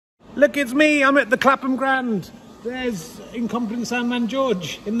Look, it's me. I'm at the Clapham Grand. There's incompetent soundman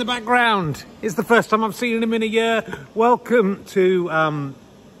George in the background. It's the first time I've seen him in a year. Welcome to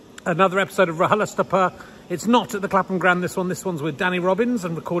another episode of RHLSTP. It's not at the Clapham Grand, this one. This one's with Danny Robbins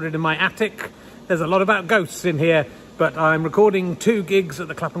and recorded in my attic. There's a lot about ghosts in here, but I'm recording 2 gigs at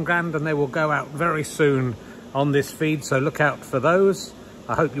the Clapham Grand and they will go out very soon on this feed, so look out for those.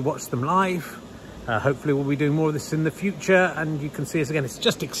 I hope you watch them live. Hopefully we'll be doing more of this in the future and you can see us again. It's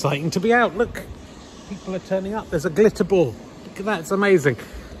just exciting to be out. Look, people are turning up. There's a glitter ball. Look at that, it's amazing. Can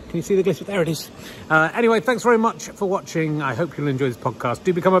you see the glitter? There it is. Anyway, thanks very much for watching. I hope you'll enjoy this podcast.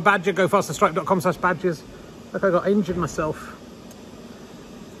 Do become a badger. Go fasterstripe.com/badges. Look, I got injured myself.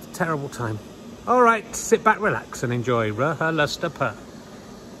 It's a terrible time. All right, sit back, relax and enjoy RHLSTP.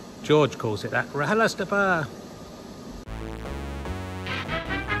 George calls it that, RHLSTP.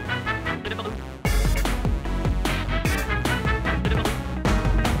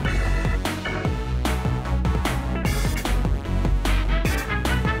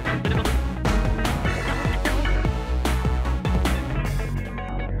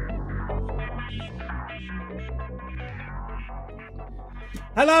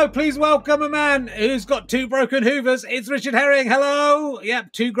 Hello, please welcome a man who's got 2 broken hoovers. It's Richard Herring. Hello.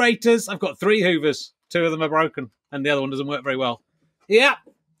 Yep, 2 graters. I've got 3 hoovers. 2 of them are broken and the other one doesn't work very well. Yep.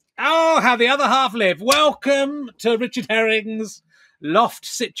 Oh, how the other half live. Welcome to Richard Herring's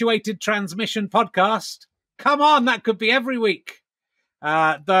loft-situated transmission podcast. Come on, that could be every week.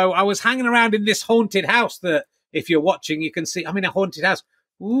 Though I was hanging around in this haunted house that, if you're watching, you can see. I'm in a haunted house.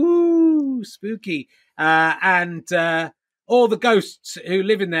 Ooh, spooky. All the ghosts who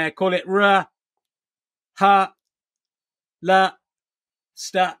live in there call it RHLSTP.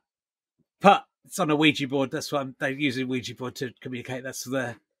 It's on a Ouija board. That's what they use a Ouija board to communicate. That's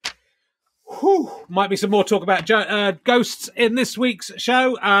there. Might be some more talk about ghosts in this week's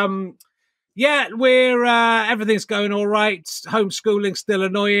show. Yeah, we're everything's going all right. Homeschooling still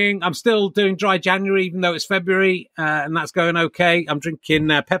annoying. I'm still doing dry January, even though it's February, and that's going okay. I'm drinking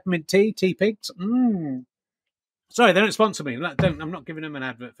peppermint tea, Tea Pigs. Sorry, they don't sponsor me. I'm not giving them an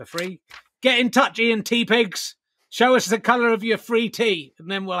advert for free. Get in touch, Ian Tea Pigs. Show us the colour of your free tea, and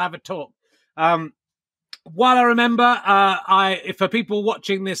then we'll have a talk. While I remember, for people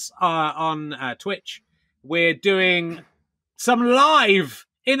watching this on Twitch, we're doing some live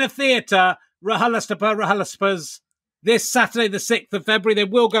in a theatre RHLSTPs this Saturday, the 6th of February. They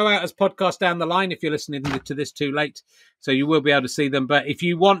will go out as podcasts down the line if you're listening to this too late, so you will be able to see them. But if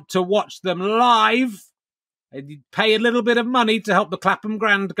you want to watch them live, you pay a little bit of money to help the Clapham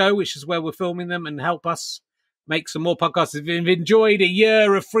Grand go, which is where we're filming them, and help us make some more podcasts. If you've enjoyed a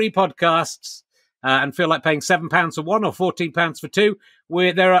year of free podcasts and feel like paying £7 for one or £14 for 2,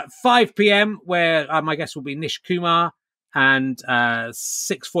 we're there at 5 p.m, where my guest will be Nish Kumar, and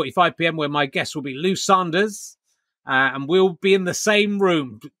 6:45 p.m, where my guest will be Lou Sanders. And we'll be in the same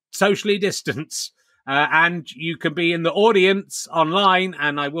room, socially distanced. And you can be in the audience online,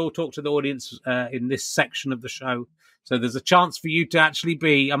 and I will talk to the audience in this section of the show. So there's a chance for you to actually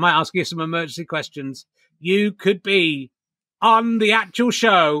be, I might ask you some emergency questions. You could be on the actual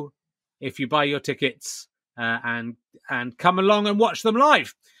show if you buy your tickets and come along and watch them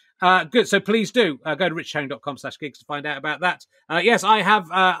live. Good, so please do go to richherring.com/gigs to find out about that. Yes, I have.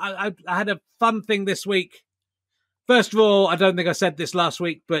 I had a fun thing this week. First of all, I don't think I said this last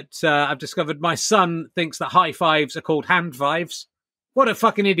week, but I've discovered my son thinks that high fives are called hand fives. What a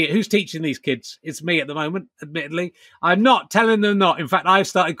fucking idiot. Who's teaching these kids? It's me at the moment, admittedly. I'm not telling them not. In fact, I've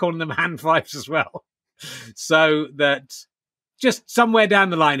started calling them hand fives as well. So that just somewhere down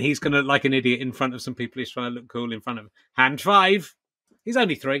the line, he's going to, like an idiot in front of some people, he's trying to look cool in front of hand 5. He's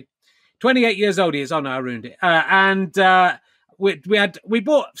only 3. 28 years old he is. Oh, no, I ruined it. We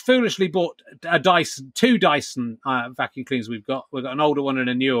foolishly bought a Dyson, 2 Dyson vacuum cleaners we've got. We've got an older one and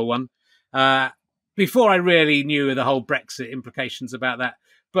a newer one. Before I really knew the whole Brexit implications about that.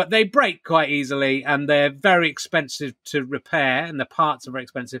 But they break quite easily and they're very expensive to repair and the parts are very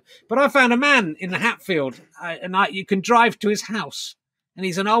expensive. But I found a man in the Hatfield and you can drive to his house and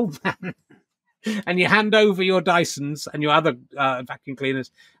he's an old man. And you hand over your Dysons and your other vacuum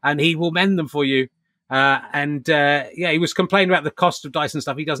cleaners and he will mend them for you. Yeah, he was complaining about the cost of Dyson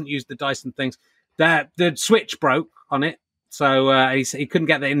stuff. He doesn't use the Dyson things. The switch broke on it, so he couldn't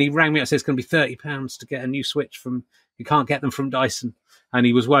get that. And he rang me up and said it's going to be £30 to get a new switch from. You can't get them from Dyson, and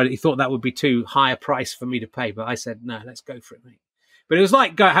he was worried. He thought that would be too high a price for me to pay. But I said no, let's go for it, mate. But it was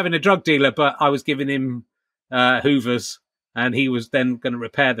like having a drug dealer, but I was giving him hoovers, and he was then going to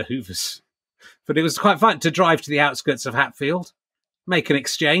repair the hoovers. But it was quite fun to drive to the outskirts of Hatfield, make an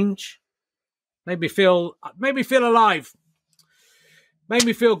exchange. Made me feel alive. Made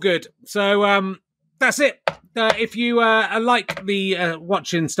me feel good. So that's it. If you like the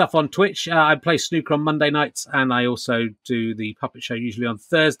watching stuff on Twitch, I play snooker on Monday nights, and I also do the puppet show usually on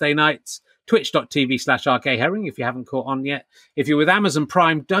Thursday nights. Twitch.tv/RKHerring if you haven't caught on yet. If you're with Amazon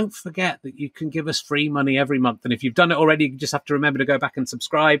Prime, don't forget that you can give us free money every month. And if you've done it already, you just have to remember to go back and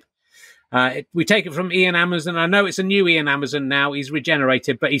subscribe. We take it from Ian Amazon. I know it's a new Ian Amazon now. He's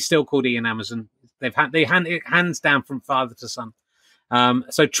regenerated, but he's still called Ian Amazon. They hand it hands down from father to son.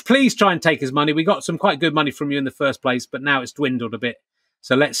 So please try and take his money. We got some quite good money from you in the first place, but now it's dwindled a bit.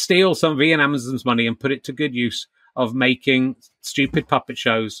 So let's steal some of Ian Amazon's money and put it to good use of making stupid puppet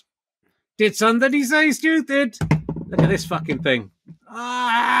shows. Did somebody say stupid? Look at this fucking thing.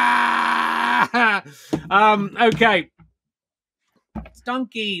 Okay.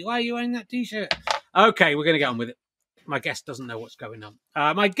 Donkey, why are you wearing that t-shirt? Okay, we're going to get on with it. My guest doesn't know what's going on.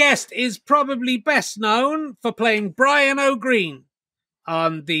 My guest is probably best known for playing Brian O'Green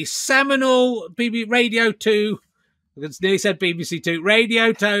on the seminal Radio 2, I nearly said BBC 2,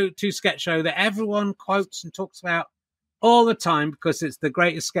 Radio 2 sketch show that everyone quotes and talks about all the time because it's the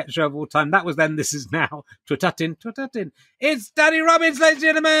greatest sketch show of all time. That was then, this is now. Twatatin, twatatin. It's Danny Robbins, ladies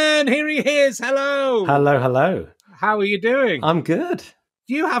and gentlemen. Here he is. Hello. Hello, hello. How are you doing? I'm good.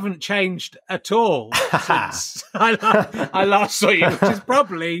 You haven't changed at all since I last saw you, which is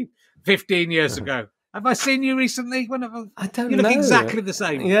probably 15 years ago. Have I seen you recently? I don't know. You look exactly the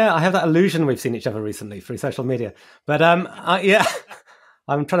same. Yeah, I have that illusion we've seen each other recently through social media. But yeah,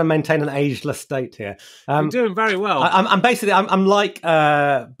 I'm trying to maintain an ageless state here. You're doing very well. I'm like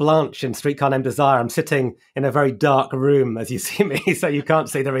Blanche in Streetcar Named Desire. I'm sitting in a very dark room as you see me, so you can't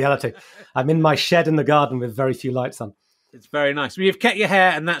see the reality. I'm in my shed in the garden with very few lights on. It's very nice. Well, you've kept your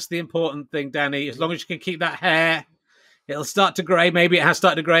hair, and that's the important thing, Danny. As long as you can keep that hair, it'll start to grey. Maybe it has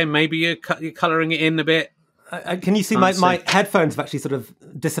started to grey, and maybe you're colouring it in a bit. Can you see my headphones have actually sort of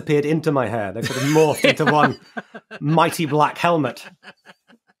disappeared into my hair? They've sort of morphed into one mighty black helmet.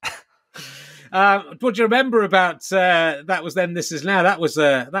 What do you remember about That Was Then, This Is Now? That was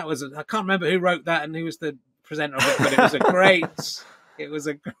I can't remember who wrote that and who was the presenter of it, but it was a great. It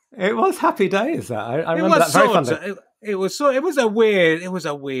was happy days. I remember that very fondly. It was a weird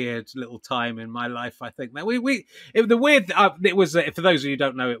little time in my life. I think that it was for those of you who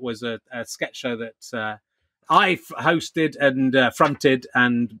don't know, it was a sketch show that I hosted and fronted,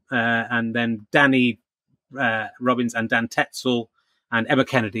 and then Danny Robbins and Dan Tetzel and Emma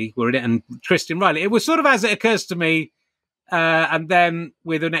Kennedy were in it, and Christian Riley. It was sort of As It Occurs to Me. And then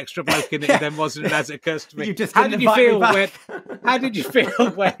with an extra bloke in it, then wasn't As It Occurs to Me. How did you feel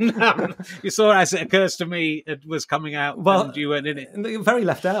when you saw As It Occurs to Me it was coming out and you weren't in it? Very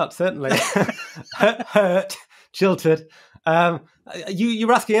left out, certainly. hurt, jilted. You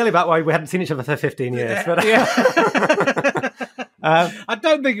were asking earlier about why we hadn't seen each other for 15 years. But I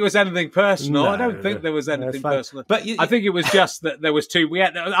don't think it was anything personal. No, I don't think there was anything personal. But I think it was just that there was too.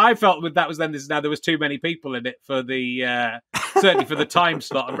 I felt with That Was Then, This Is Now, there was too many people in it for the certainly for the time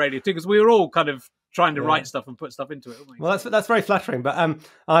slot of Radio 2, because we were all kind of trying to write stuff and put stuff into it. Weren't we? Well, that's very flattering. But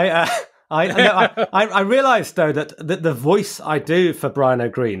I realised though that the voice I do for Brian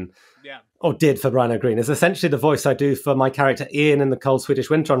O'Green. Or did for Brian O'Green, is essentially the voice I do for my character Ian in The Cold Swedish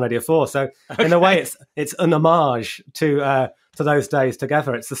Winter on Radio 4. So in a way, it's an homage to those days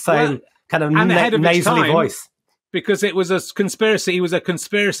together. It's the same kind of nasally voice. Because it was a conspiracy. He was a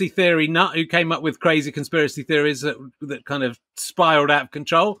conspiracy theory nut who came up with crazy conspiracy theories that kind of spiraled out of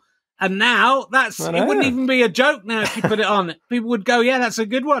control. And now it wouldn't even be a joke now if you put it on. People would go, yeah, that's a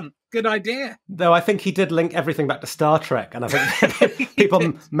good one. Good idea. Though I think he did link everything back to Star Trek, and I think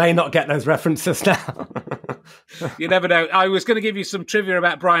people may not get those references now. You never know. I was going to give you some trivia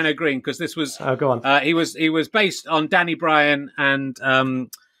about Brian O'Green, because this was... Oh, go on. He was based on Danny Bryan and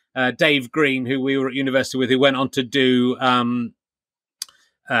Dave Green, who we were at university with, who went on to do... were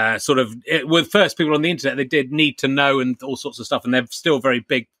the first people on the internet. They did Need to Know and all sorts of stuff, and they're still very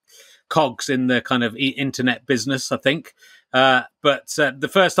big cogs in the kind of internet business, I think. But the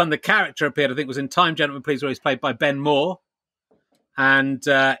first time the character appeared, I think, was in Time, Gentlemen, Please, where he's played by Ben Moore. And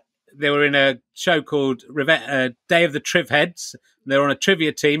they were in a show called Day of the Trivheads. They were on a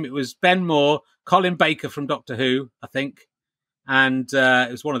trivia team. It was Ben Moore, Colin Baker from Doctor Who, I think. And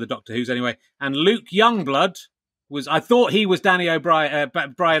it was one of the Doctor Who's anyway. And Luke Youngblood I thought he was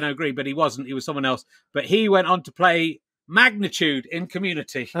Brian O'Green, but he wasn't. He was someone else. But he went on to play Magnitude in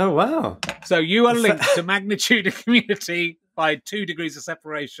Community. Oh, wow. So you are linked to Magnitude in Community by 2 degrees of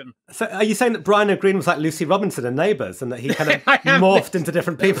separation. So are you saying that Brian O'Green was like Lucy Robinson in Neighbours, and that he kind of morphed into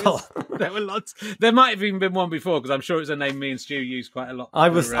different people? There were lots. There might have even been one before, because I'm sure it's a name me and Stu used quite a lot. I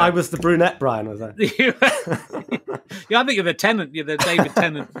was the brunette Brian, was I? Yeah, I think you're the Tennant. You're the David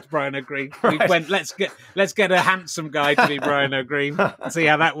Tennant, Brian O'Green. We went, let's get a handsome guy to be Brian O'Green. See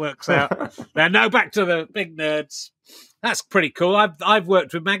how that works out. Now, back to the big nerds. That's pretty cool. I've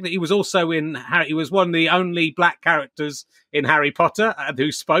worked with Magnet. He was also in Harry. He was one of the only black characters in Harry Potter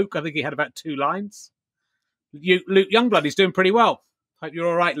who spoke. I think he had about 2 lines. Luke Youngblood is doing pretty well. Hope you're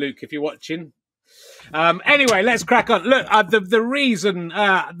all right, Luke, if you're watching. Anyway, let's crack on. Look, the reason,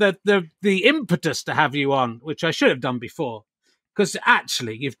 the impetus to have you on, which I should have done before, because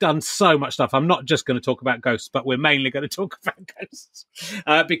actually you've done so much stuff. I'm not just going to talk about ghosts, but we're mainly going to talk about ghosts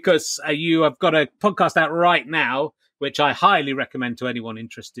because you have got a podcast out right now, which I highly recommend to anyone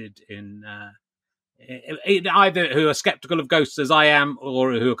interested in either who are skeptical of ghosts as I am,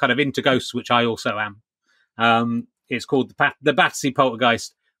 or who are kind of into ghosts, which I also am. It's called the Battersea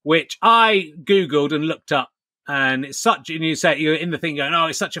Poltergeist, which I Googled and looked up, and it's such, and you say you're in the thing going, oh,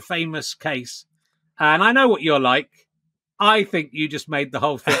 it's such a famous case. And I know what you're like. I think you just made the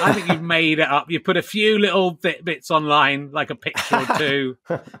whole thing. I think you've made it up. You put a few little bits online, like a picture or 2,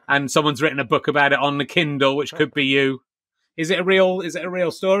 and someone's written a book about it on the Kindle, which could be you. Is it a real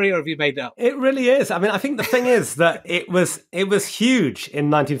story, or have you made it up? It really is. I mean, I think the thing is that it was huge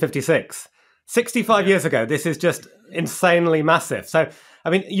in 1956. 65 years ago, this is just insanely massive. So, I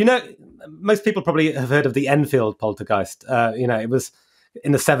mean, most people probably have heard of the Enfield poltergeist. It was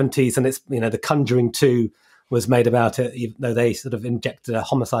in the 70s, and it's, The Conjuring 2 was made about it, even though they sort of injected a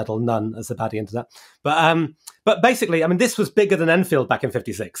homicidal nun as the baddie into that. But basically, I mean, this was bigger than Enfield back in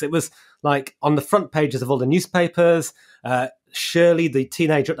 56. It was like on the front pages of all the newspapers. Shirley, the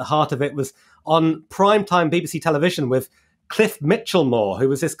teenager at the heart of it, was on primetime BBC television with Cliff Mitchellmore, who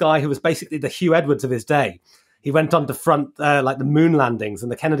was this guy who was basically the Hugh Edwards of his day. He went on to front like the moon landings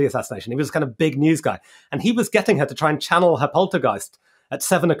and the Kennedy assassination. He was kind of big news guy. And he was getting her to try and channel her poltergeist at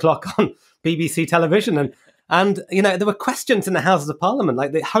 7:00 on BBC television. And there were questions in the Houses of Parliament,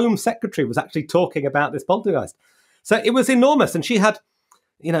 like the Home Secretary was actually talking about this poltergeist. So it was enormous. And she had,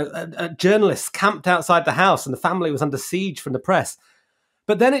 journalists camped outside the house, and the family was under siege from the press.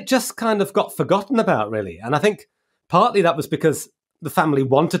 But then it just kind of got forgotten about, really. And I think partly that was because the family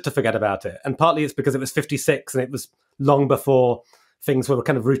wanted to forget about it. And partly it's because it was 56 and it was long before things were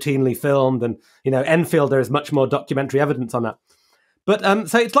kind of routinely filmed. And, Enfield, there is much more documentary evidence on that. But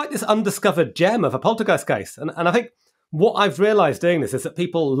so it's like this undiscovered gem of a poltergeist case. And I think what I've realized doing this is that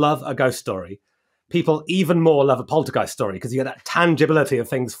people love a ghost story. People even more love a poltergeist story because you get that tangibility of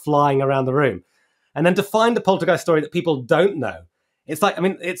things flying around the room. And then to find a poltergeist story that people don't know, it's like, I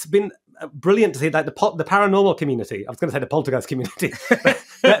mean, it's been brilliant to see like the paranormal community. I was going to say the poltergeist community.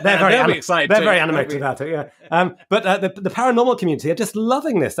 they're very excited. They're very animated about it, yeah. But the paranormal community are just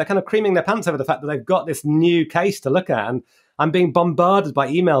loving this. They're kind of creaming their pants over the fact that they've got this new case to look at. And I'm being bombarded by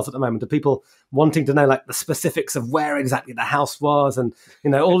emails at the moment of people wanting to know like the specifics of where exactly the house was, and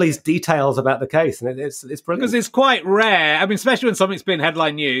all these details about the case. And it's brilliant because it's quite rare. I mean, especially when something's been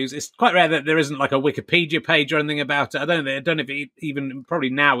headline news, it's quite rare that there isn't like a Wikipedia page or anything about it. I don't know if it even probably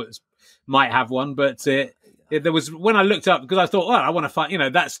now it might have one, but there was when I looked up because I thought, well, I want to find.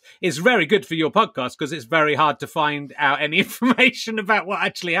 It's very good for your podcast because it's very hard to find out any information about what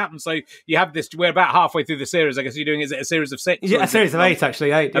actually happened. So you have this. We're about halfway through the series. I guess you're doing. Is it a series of 6? Yeah, a series of 8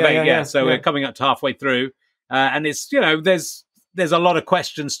 actually. 8. Yeah. So we're coming up to halfway through, and it's there's a lot of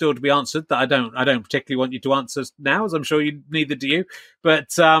questions still to be answered that I don't particularly want you to answer now, as I'm sure neither do you.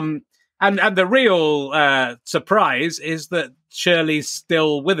 But and the real surprise is that Shirley's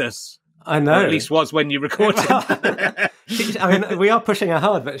still with us. I know. Or at least was when you recorded. I mean, we are pushing her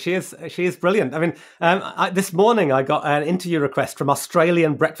hard, but she is brilliant. I mean, this morning I got an interview request from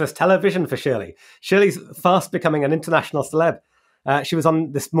Australian breakfast television for Shirley. Shirley's fast becoming an international celeb. She was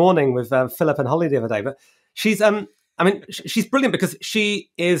on this morning with Philip and Holly the other day, but she's she's brilliant because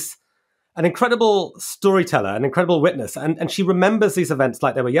she is an incredible storyteller, an incredible witness, and she remembers these events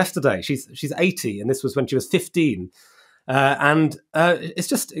like they were yesterday. She's 80, and this was when she was 15. And it's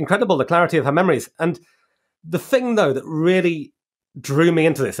just incredible, the clarity of her memories. And the thing, though, that really drew me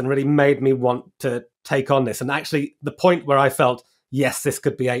into this and really made me want to take on this, and actually the point where I felt, yes, this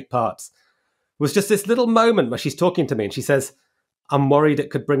could be 8 parts, was just this little moment where she's talking to me and she says, I'm worried it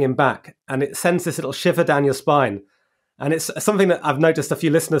could bring him back. And it sends this little shiver down your spine. And it's something that I've noticed a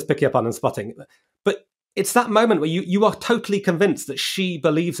few listeners picking up on and spotting. But it's that moment where you are totally convinced that she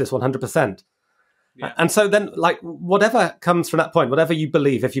believes this 100%. Yeah. And so then, like, whatever comes from that point, whatever you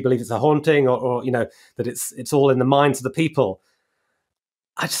believe, if you believe it's a haunting or that it's all in the minds of the people,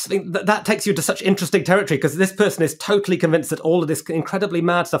 I just think that takes you to such interesting territory because this person is totally convinced that all of this incredibly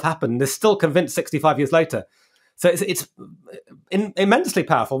mad stuff happened. They're still convinced 65 years later. So it's immensely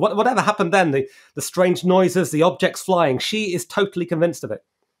powerful. Whatever happened then, the strange noises, the objects flying, she is totally convinced of it.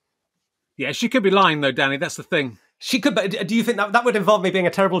 Yeah, she could be lying though, Danny. That's the thing. She could. Do you think that would involve me being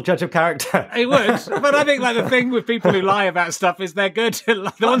a terrible judge of character? It would, but I think like the thing with people who lie about stuff is they're good.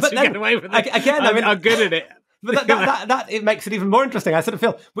 The ones who get away with it are good at it. But that it makes it even more interesting. I sort of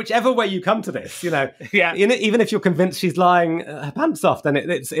feel whichever way you come to this, yeah. Even if you're convinced she's lying her pants off, then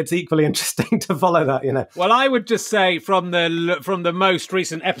it's equally interesting to follow that. Well, I would just say from the most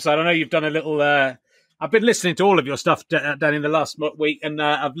recent episode, I know you've done a little. I've been listening to all of your stuff, Dan, in the last week, and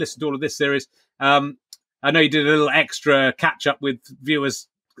I've listened to all of this series. I know you did a little extra catch up with viewers'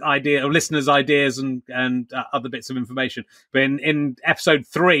 idea or listeners' ideas and other bits of information. But in episode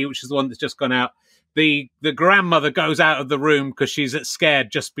 3, which is the one that's just gone out, the grandmother goes out of the room because she's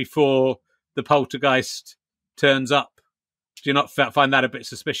scared just before the poltergeist turns up. Do you not find that a bit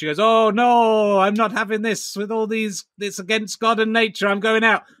suspicious? She goes, "Oh no, I'm not having this with all these. It's against God and nature. I'm going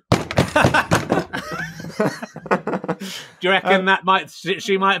out." Do you reckon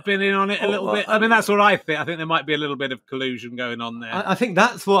she might have been in on it a little bit? I mean, that's what I think. I think there might be a little bit of collusion going on there. I think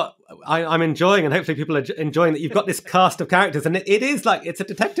that's what I'm enjoying, and hopefully people are enjoying that you've got this cast of characters, and it is like it's a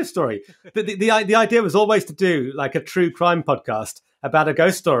detective story. The idea was always to do like a true crime podcast about a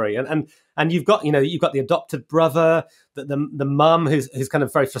ghost story, and you've got the adopted brother, the mum who's kind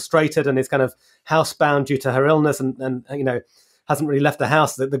of very frustrated and is kind of housebound due to her illness, and hasn't really left the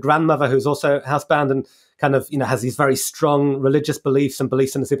house. The grandmother who's also housebound and kind of has these very strong religious beliefs and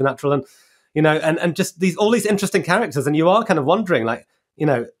beliefs in the supernatural, and just all these interesting characters, and you are kind of wondering, like,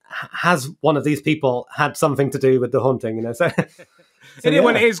 has one of these people had something to do with the haunting? It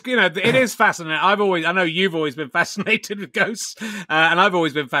is fascinating. I know you've always been fascinated with ghosts, and I've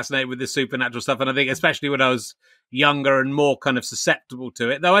always been fascinated with this supernatural stuff. And I think especially when I was younger and more kind of susceptible to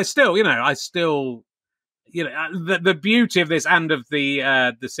it, though I still the beauty of this and of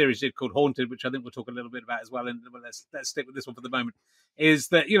the series called Haunted, which I think we'll talk a little bit about as well, and let's stick with this one for the moment, is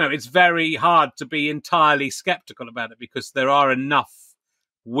that it's very hard to be entirely skeptical about it because there are enough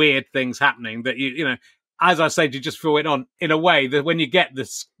weird things happening that as I said, you just feel it on in a way that when you get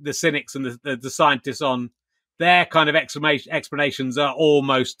the cynics and the scientists on, their kind of explanations are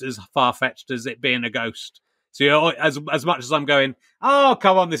almost as far-fetched as it being a ghost. So as much as I'm going, oh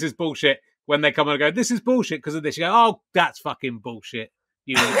come on, this is bullshit, when they come and go, this is bullshit because of this, you go, oh, that's fucking bullshit,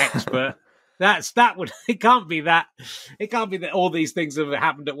 you expert. It can't be that. It can't be that all these things have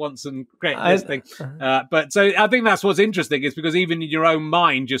happened at once and create this thing. But so I think that's what's interesting, is because even in your own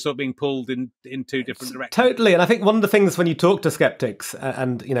mind, you're sort of being pulled in two different directions. Totally. And I think one of the things when you talk to skeptics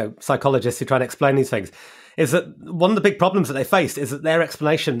and psychologists who try and explain these things is that one of the big problems that they face is that their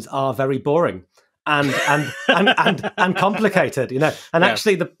explanations are very boring and complicated, and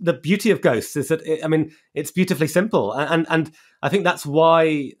actually the beauty of ghosts is that it's beautifully simple, and I think that's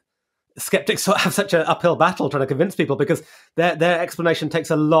why skeptics have such an uphill battle trying to convince people, because their explanation takes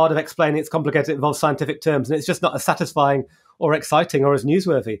a lot of explaining. It's complicated, it involves scientific terms, and it's just not as satisfying or exciting or as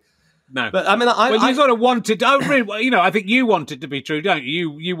newsworthy. No, but I you sort of wanted. I think you want it to be true, don't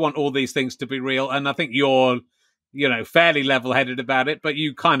you? You want all these things to be real, and I think you're fairly level-headed about it, but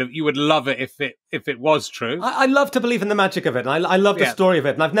you would love it if it was true. I love to believe in the magic of it, and I love the story of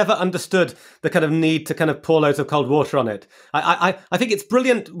it, and I've never understood the kind of need to kind of pour loads of cold water on it. I think it's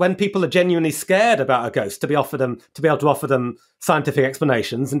brilliant when people are genuinely scared about a ghost to be able to offer them scientific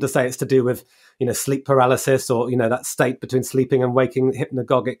explanations and to say it's to do with sleep paralysis or that state between sleeping and waking,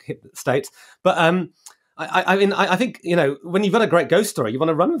 hypnagogic states. But I think, when you've got a great ghost story, you want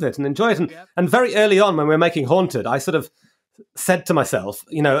to run with it and enjoy it. And very early on when we were making Haunted, I sort of said to myself,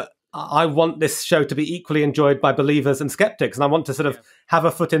 I want this show to be equally enjoyed by believers and skeptics. And I want to sort of have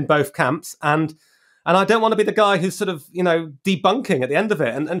a foot in both camps. And I don't want to be the guy who's sort of, debunking at the end of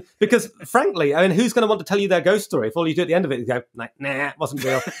it. And because frankly, who's going to want to tell you their ghost story if all you do at the end of it is go, nah, it wasn't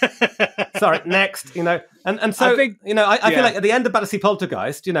real. Sorry, next, And so, I think, I feel like at the end of Battersea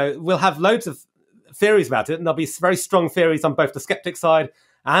Poltergeist, we'll have loads of theories about it, and there'll be very strong theories on both the skeptic side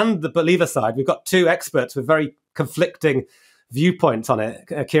and the believer side. We've got two experts with very conflicting viewpoints on it,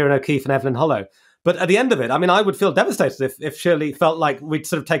 Kieran O'Keefe and Evelyn Hollow. But at the end of it, I would feel devastated if Shirley felt like we'd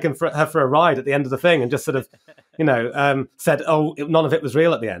sort of taken her for a ride at the end of the thing and just sort of, said, oh, none of it was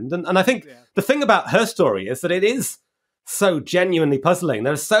real at the end. And I think the thing about her story is that it is so genuinely puzzling.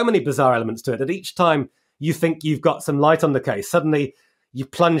 There are so many bizarre elements to it that each time you think you've got some light on the case, suddenly you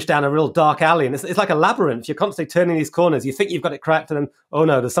plunge down a real dark alley, and it's like a labyrinth. You're constantly turning these corners. You think you've got it cracked, and then, oh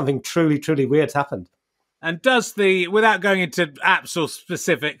no, there's something truly, truly weird's happened. And without going into actual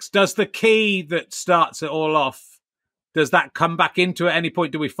specifics, does the key that starts it all off, does that come back into at any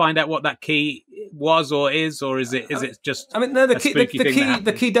point? Do we find out what that key was or is, or is it just? I mean, no.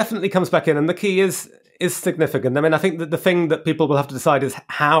 The key definitely comes back in, and the key is significant. I mean, I think that the thing that people will have to decide is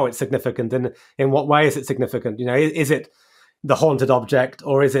how it's significant, and in what way is it significant. You know, is it the haunted object,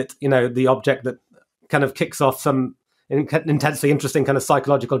 or is it, you know, the object that kind of kicks off some intensely interesting kind of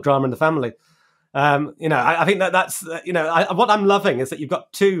psychological drama in the family? You know, I think that's you know, what I'm loving is that you've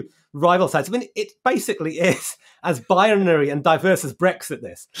got two rival sides. I mean, it basically is as binary and diverse as Brexit.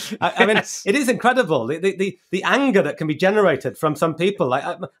 This, I mean, it is incredible. The anger that can be generated from some people. Like,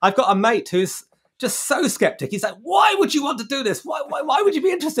 I've got a mate who's just so skeptic. He's like, "Why would you want to do this? Why would you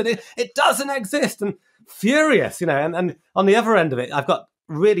be interested? It doesn't exist." And furious, you know. And on the other end of it, I've got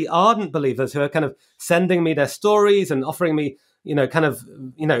really ardent believers who are kind of sending me their stories and offering me, you know, kind of,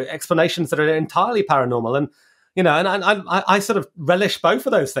 you know, explanations that are entirely paranormal. And, you know, and I sort of relish both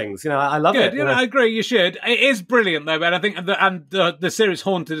of those things. You know, I love it. You know, I agree. You should. It is brilliant, though, and I think the series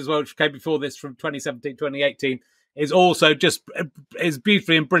Haunted as well, which came before this from 2017, 2018, is also just is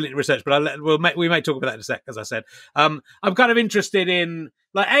beautifully and brilliantly researched. But we may talk about that in a sec, as I said. I'm kind of interested in,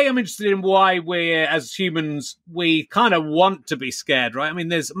 like, I'm interested in why we're, as humans, we kind of want to be scared, right? I mean,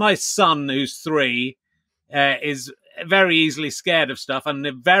 there's my son who's 3 is very easily scared of stuff and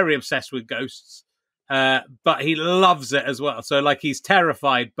very obsessed with ghosts. But he loves it as well. So, like, he's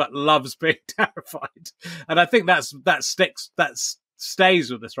terrified, but loves being terrified. And I think that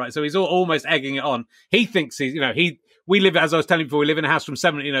stays with us, right? So he's almost egging it on. He thinks we live, as I was telling you before, we live in a house from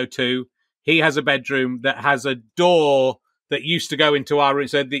 1702. He has a bedroom that has a door that used to go into our room.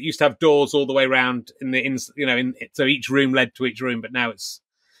 So that used to have doors all the way around so each room led to each room, but now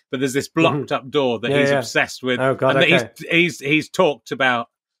but there's this blocked up door that he's obsessed with. Oh God, and okay. he's talked about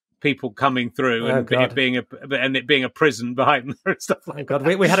people coming through and it being a prison behind them and stuff like that.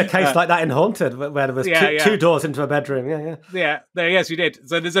 We had a case like that in Haunted where there was two doors into a bedroom. Yes, you did.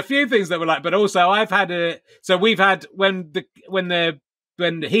 So there's a few things that were like, but also we've had when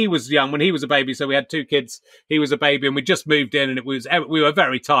he was young, when he was a baby. So we had 2 kids. He was a baby, and we just moved in, and we were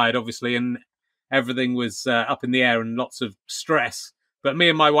very tired, obviously, and everything was up in the air and lots of stress. But me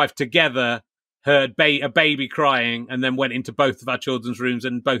and my wife together heard a baby crying, and then went into both of our children's rooms,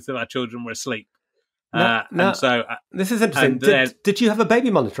 and both of our children were asleep. And so this is interesting. Did you have a baby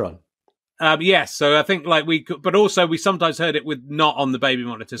monitor on? Yes. So I think but also we sometimes heard it with not on the baby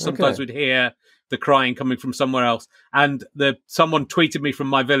monitor. Sometimes we'd hear the crying coming from somewhere else. And someone tweeted me from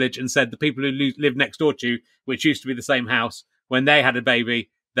my village and said the people who live next door to you, which used to be the same house, when they had a baby,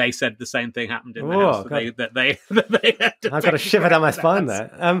 they said the same thing happened in the house. That they I've got a shiver down my spine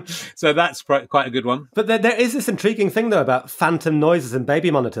there. So that's quite a good one. But there is this intriguing thing, though, about phantom noises in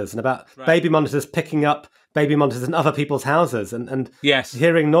baby monitors, and about baby monitors picking up baby monitors in other people's houses and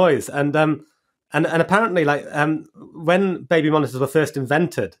hearing noise. And apparently, like, when baby monitors were first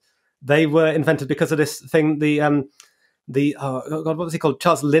invented, they were invented because of this thing. What was he called?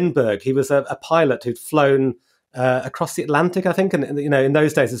 Charles Lindbergh. He was a pilot who'd flown across the Atlantic, I think, and in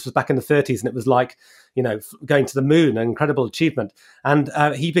those days, this was back in the 30s, and it was like, going to the moon, an incredible achievement. And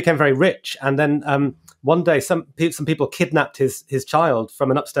he became very rich, and then one day some people kidnapped his child from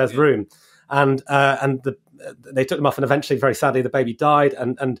an upstairs room, and they took him off, and eventually, very sadly, the baby died,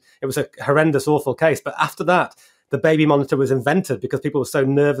 and it was a horrendous, awful case. But after that, the baby monitor was invented because people were so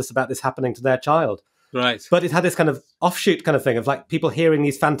nervous about this happening to their child. Right. But it had this kind of offshoot kind of thing of, like, people hearing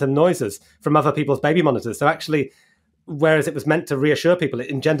these phantom noises from other people's baby monitors. So actually, whereas it was meant to reassure people,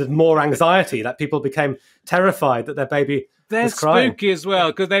 it engendered more anxiety, that people became terrified that their baby was crying. They're spooky as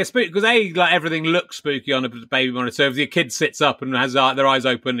well, because they're spooky, because like, everything looks spooky on a baby monitor. So if your kid sits up and has their eyes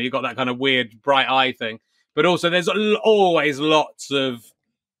open, you've got that kind of weird bright eye thing. But also there's always lots of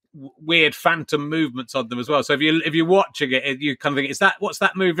weird phantom movements on them as well. So if you're watching it, you kind of think, what's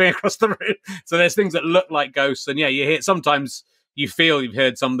that moving across the room? So there's things that look like ghosts, and you hear, sometimes you feel you've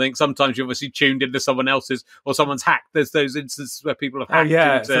heard something, sometimes you're obviously tuned into someone else's, or someone's hacked. There's those instances where people have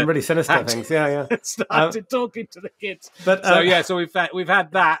hacked some really sinister things. Started talking to the kids. But so we've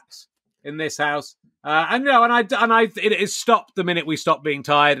had that in this house. It stopped the minute we stopped being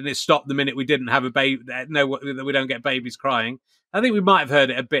tired, and it stopped the minute we didn't have a baby. No, we don't get babies crying. I think we might have heard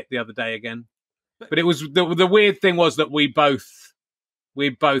it a bit the other day again, but it was the weird thing was that we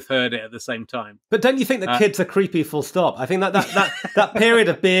both heard it at the same time. But don't you think that kids are creepy? Full stop. I think that period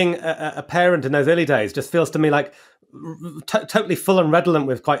of being a parent in those early days just feels to me like totally full and redolent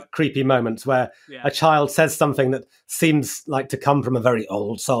with quite creepy moments where a child says something that seems like to come from a very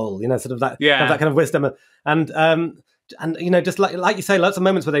old soul. Sort of that kind of wisdom, and just like you say, lots of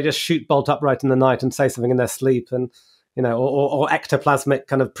moments where they just shoot bolt upright in the night and say something in their sleep, and or ectoplasmic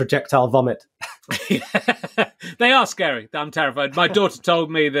kind of projectile vomit. They are scary. I'm terrified. My daughter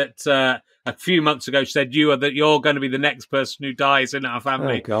told me that a few months ago, she said, you're going to be the next person who dies in our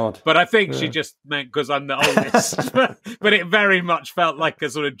family. Oh, God. But I think she just meant because I'm the oldest. But it very much felt like a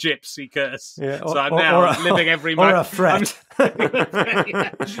sort of gypsy curse. Yeah, so I'm now living every month. Or a threat.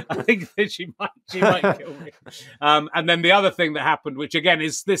 I think that she might kill me. And then the other thing that happened, which again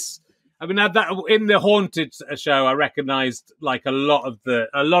is this, I mean, that in the Haunted show, I recognised like a lot of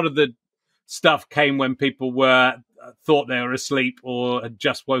the stuff came when people thought they were asleep or had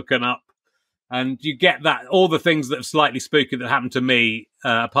just woken up. And you get that, all the things that are slightly spooky that happened to me,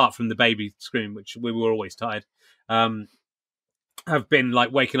 apart from the baby scream, which we were always tired, have been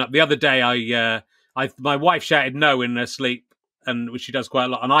like waking up. The other day, my wife shouted no in her sleep, which she does quite a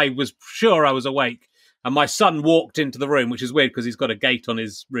lot. And I was sure I was awake. And my son walked into the room, which is weird because he's got a gate on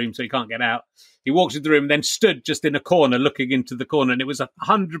his room, so he can't get out. He walked into the room, then stood just in a corner, looking into the corner. And it was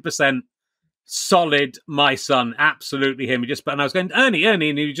 100% solid, my son, absolutely him. And I was going, Ernie, and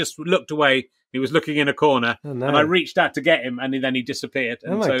he just looked away. He was looking in a corner, and I reached out to get him, and then he disappeared.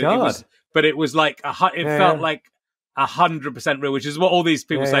 And my God! It was like felt like 100% real, which is what all these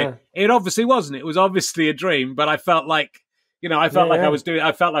people say. Yeah. It obviously wasn't. It was obviously a dream, but I felt like, like I was doing.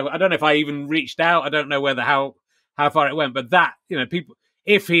 I felt like I don't know if I even reached out. I don't know how far it went, but that people.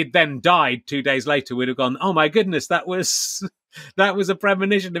 If he'd then died 2 days later, we'd have gone, oh my goodness, that was a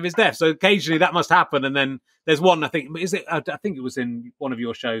premonition of his death. So occasionally that must happen. And then there's one, I think it was in one of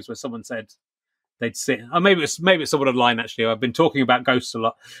your shows where someone said they'd seen, or maybe it's someone online actually. I've been talking about ghosts a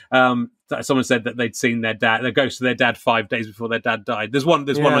lot. Someone said that they'd seen the ghost of their dad 5 days before their dad died. There's one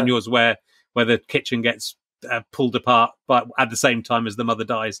on yours where the kitchen gets pulled apart, but at the same time as the mother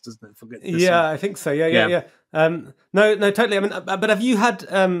dies, doesn't it? I think so. Yeah. No, totally. I mean, but have you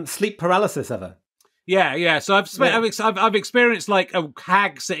had sleep paralysis ever? Yeah. So I've experienced like a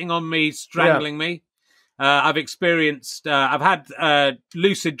hag sitting on me, strangling me. I've had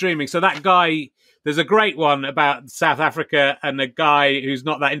lucid dreaming. So that guy, there's a great one about South Africa and a guy who's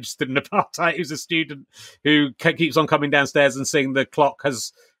not that interested in apartheid, who's a student who keeps on coming downstairs and seeing the clock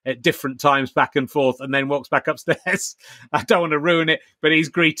has at different times back and forth and then walks back upstairs. I don't want to ruin it, but he's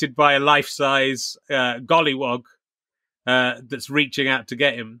greeted by a life-size gollywog that's reaching out to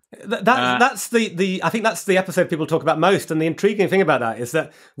get him. That's the I think that's the episode people talk about most. And the intriguing thing about that is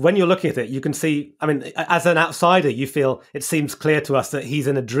that when you're looking at it, you can see, I mean, as an outsider, you feel it seems clear to us that he's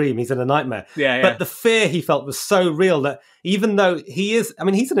in a dream, he's in a nightmare. But the fear he felt was so real that even though he's an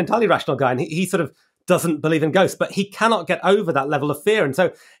entirely rational guy and he sort of doesn't believe in ghosts, but he cannot get over that level of fear. And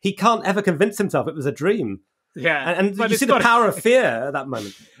so he can't ever convince himself it was a dream. Yeah. And you see the power of fear at that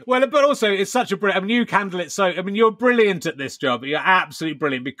moment. Well, but also it's such a brilliant, I mean, you handle it so, I mean, you're brilliant at this job. You're absolutely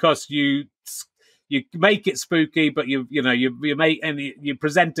brilliant because you make it spooky, but you make, and you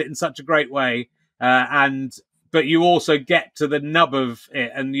present it in such a great way. But you also get to the nub of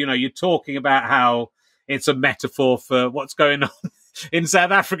it. And, you're talking about how it's a metaphor for what's going on in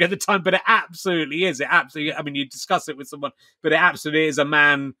South Africa at the time, but it absolutely is. I mean, you discuss it with someone, but it absolutely is a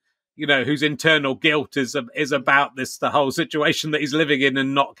man, whose internal guilt is about the whole situation that he's living in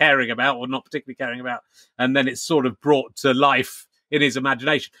and not caring about, or not particularly caring about. And then it's sort of brought to life in his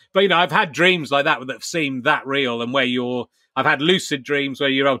imagination. But, I've had dreams like that have seemed that real, and where I've had lucid dreams where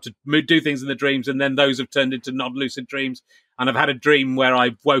you're able to do things in the dreams, and then those have turned into non-lucid dreams. And I've had a dream where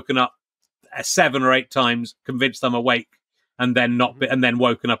I've woken up 7 or 8 times, convinced I'm awake, and then and then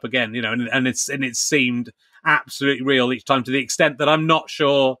woken up again, and it's seemed absolutely real each time, to the extent that I'm not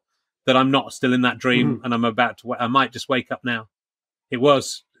sure that I'm not still in that dream, and I'm about to. I might just wake up now. It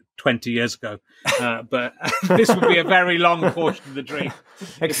was 20 years ago, but this would be a very long portion of the dream.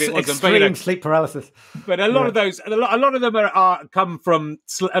 Extreme sleep paralysis. But a lot of those, a lot of them come from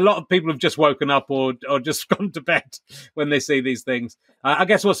a lot of people have just woken up or just gone to bed when they see these things. I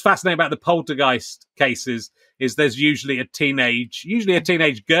guess what's fascinating about the poltergeist cases is there's usually a teenage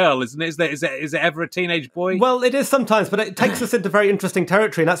girl, isn't it? Is it ever a teenage boy? Well, it is sometimes, but it takes us into very interesting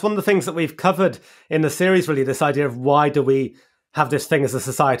territory, and that's one of the things that we've covered in the series. Really, this idea of why do we have this thing as a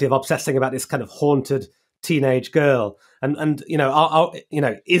society of obsessing about this kind of haunted teenage girl, and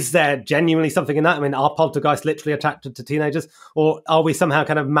is there genuinely something in that? I mean, are poltergeists literally attracted to teenagers, or are we somehow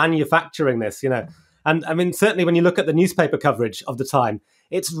kind of manufacturing this? And I mean, certainly when you look at the newspaper coverage of the time,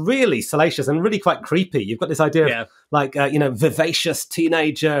 it's really salacious and really quite creepy. You've got this idea of vivacious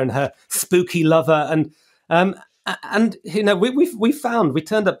teenager and her spooky lover, and we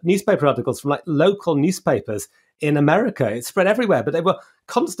turned up newspaper articles from like local newspapers in America. It spread everywhere, but they were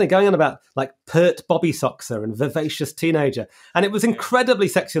constantly going on about like pert bobby soxer and vivacious teenager. And it was incredibly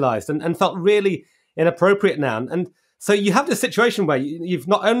sexualized and felt really inappropriate now. And so you have this situation where you've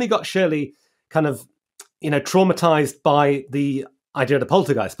not only got Shirley kind of, traumatized by the idea of the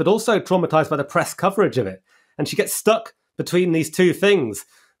poltergeist, but also traumatized by the press coverage of it. And she gets stuck between these two things,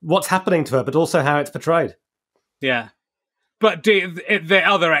 what's happening to her, but also how it's portrayed. Yeah. But the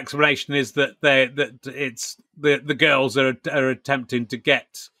other explanation is that it's the girls are attempting to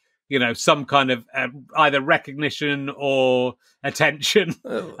get, some kind of either recognition or attention.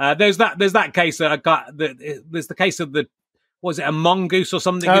 There's that case that I got. There's the case of was it a mongoose or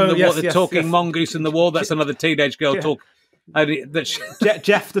something in the war? The talking mongoose in the war. That's another teenage girl talk.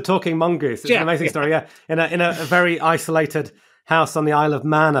 Jeff, the talking mongoose. It's an amazing story. Yeah, in a very isolated house on the Isle of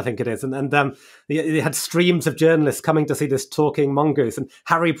Man, I think it is, and they had streams of journalists coming to see this talking mongoose, and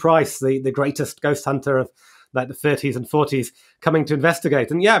Harry Price, the greatest ghost hunter of like the 30s and 40s, coming to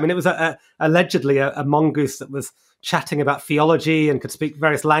investigate. And it was allegedly a mongoose that was chatting about theology and could speak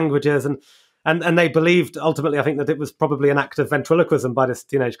various languages, and they believed ultimately, I think, that it was probably an act of ventriloquism by this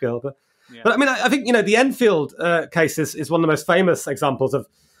teenage girl. But I think the Enfield case is one of the most famous examples of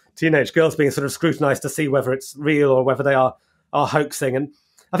teenage girls being sort of scrutinized to see whether it's real or whether they are hoaxing. And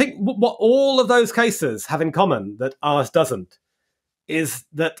I think what all of those cases have in common that ours doesn't is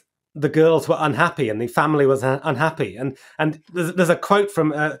that the girls were unhappy and the family was unhappy. And there's a quote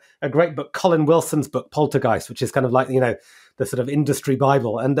from a great book, Colin Wilson's book, Poltergeist, which is kind of like, the sort of industry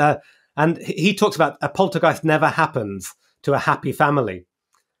Bible. And he talks about a poltergeist never happens to a happy family.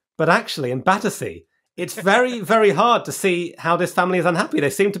 But actually, in Battersea, it's very, very hard to see how this family is unhappy. They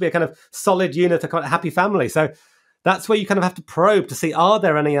seem to be a kind of solid unit, a kind of happy family. So that's where you kind of have to probe to see, are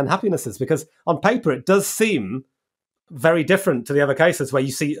there any unhappinesses? Because on paper, it does seem very different to the other cases where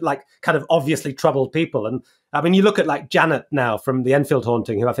you see like kind of obviously troubled people. And I mean, you look at like Janet now from the Enfield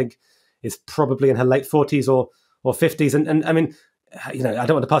haunting, who I think is probably in her late 40s or 50s. And I mean, I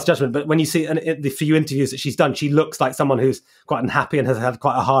don't want to pass judgment, but when you see the few interviews that she's done, she looks like someone who's quite unhappy and has had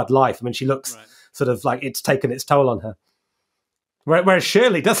quite a hard life. I mean, she looks sort of like it's taken its toll on her. Whereas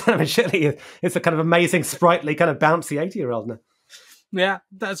Shirley doesn't. I mean, Shirley is a kind of amazing, sprightly, kind of bouncy 80-year-old now. Yeah,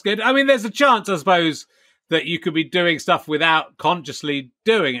 that's good. I mean, there's a chance, I suppose, that you could be doing stuff without consciously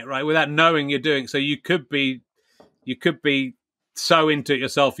doing it, right? Without knowing you're doing it. So you could be so into it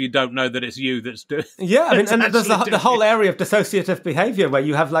yourself you don't know that it's you that's doing. Yeah, I mean, and there's the whole area of dissociative behaviour where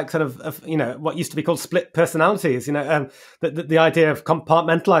you have like sort of what used to be called split personalities. The idea of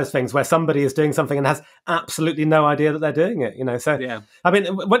compartmentalised things where somebody is doing something and has absolutely no idea that they're doing it. So yeah. I mean,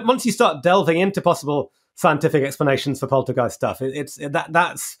 once you start delving into possible scientific explanations for poltergeist stuff,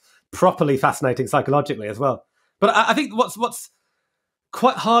 that's properly fascinating psychologically as well. But I think what's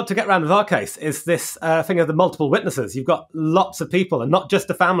quite hard to get around with our case is this thing of the multiple witnesses. You've got lots of people, and not just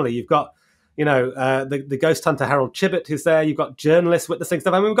the family. You've got, the ghost hunter Harold Chibbett who's there. You've got journalists witnessing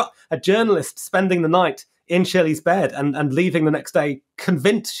stuff. I mean, we've got a journalist spending the night in Shirley's bed and leaving the next day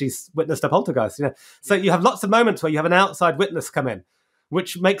convinced she's witnessed a poltergeist. So you have lots of moments where you have an outside witness come in,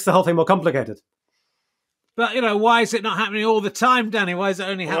 which makes the whole thing more complicated. But, why is it not happening all the time, Danny? Why is it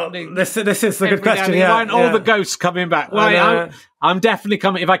only happening? This is a good question. Why aren't all the ghosts coming back? I'm definitely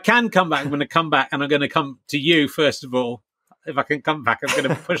coming. If I can come back, I'm going to come back, and I'm going to come to you, first of all. If I can come back, I'm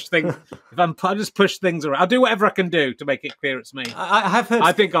going to push things. I'll just push things around. I'll do whatever I can do to make it clear it's me. I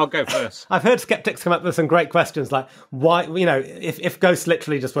think I'll go first. I've heard skeptics come up with some great questions like, why, if ghosts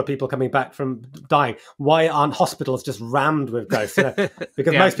literally just were people coming back from dying, why aren't hospitals just rammed with ghosts?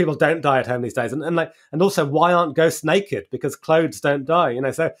 Because most people don't die at home these days. And also, why aren't ghosts naked? Because clothes don't die.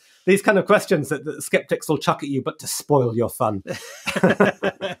 So these kind of questions that skeptics will chuck at you, but to spoil your fun.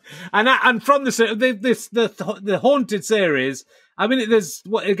 and from the haunted series, I mean, there's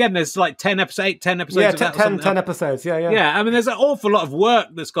like 10 episodes. 10 episodes. Yeah, 10 episodes. Yeah. Yeah, I mean, there's an awful lot of work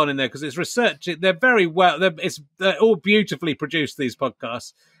that's gone in there because it's research. They're very well. They're all beautifully produced, these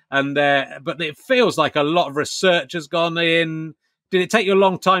podcasts, but it feels like a lot of research has gone in. Did it take you a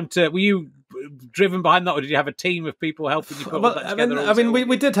long time were you driven behind that, or did you have a team of people helping you put that together?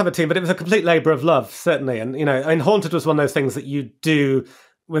 We did have a team, but it was a complete labour of love, certainly. And Haunted was one of those things that you do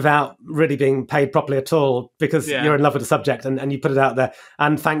without really being paid properly at all because you're in love with the subject and you put it out there.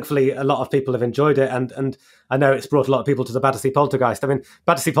 And thankfully, a lot of people have enjoyed it. And I know it's brought a lot of people to the Battersea Poltergeist. I mean,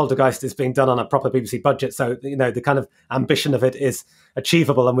 Battersea Poltergeist is being done on a proper BBC budget. So, the kind of ambition of it is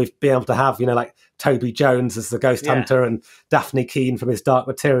achievable. And we've been able to have, like Toby Jones as the ghost hunter and Daphne Keane from his Dark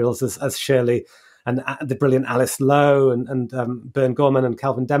Materials as Shirley, and the brilliant Alice Lowe and Bern Gorman and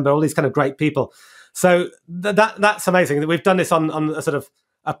Calvin Denver, all these kind of great people. So that's amazing that we've done this on a sort of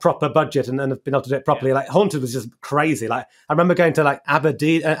a proper budget and have been able to do it properly. Yeah. Like Haunted was just crazy. Like I remember going to like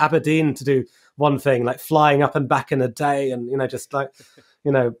Aberdeen to do one thing, like flying up and back in a day, and just like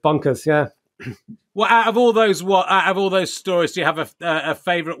bonkers. Yeah. Well, out of all those stories, do you have a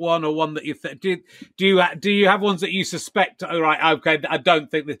favourite one, or one that you do you have ones that you suspect? All right, okay, I don't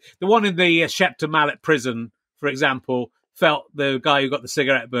think the one in the Shepton Mallet prison, for example, the guy who got the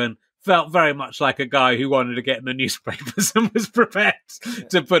cigarette burn felt very much like a guy who wanted to get in the newspapers and was prepared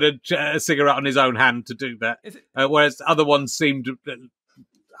to put a cigarette on his own hand to do that, whereas other ones seemed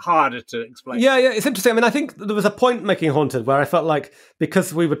harder to explain. Yeah, it's interesting. I mean, I think there was a point making Haunted where I felt like,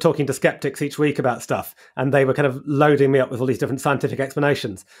 because we were talking to skeptics each week about stuff and they were kind of loading me up with all these different scientific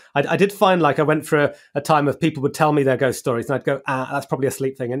explanations, I did find like I went for a time of people would tell me their ghost stories and I'd go, that's probably a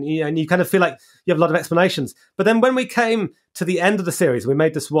sleep thing. And you kind of feel like you have a lot of explanations. But then when we came to the end of the series, we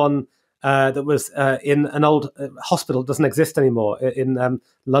made this one that was in an old hospital, doesn't exist anymore, in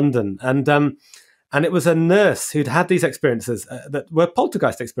London. And it was a nurse who'd had these experiences that were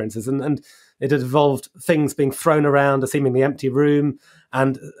poltergeist experiences, and it had involved things being thrown around a seemingly empty room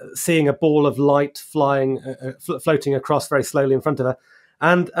and seeing a ball of light floating across very slowly in front of her.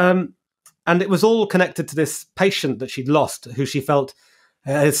 And it was all connected to this patient that she'd lost, who she felt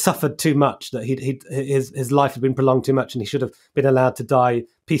had suffered too much, that his life had been prolonged too much and he should have been allowed to die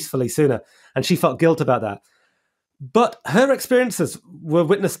peacefully sooner. And she felt guilt about that. But her experiences were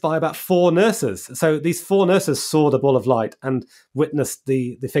witnessed by about 4 nurses. So these 4 nurses saw the ball of light and witnessed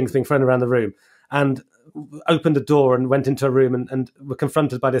the things being thrown around the room and opened a door and went into a room and were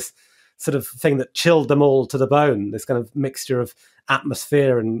confronted by this sort of thing that chilled them all to the bone, this kind of mixture of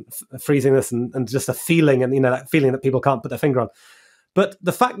atmosphere and freezingness and just a feeling, and that feeling that people can't put their finger on. But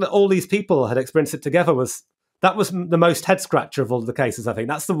the fact that all these people had experienced it together was the most head scratcher of all of the cases, I think.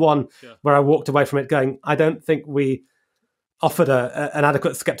 That's the one where I walked away from it going, I don't think we offered an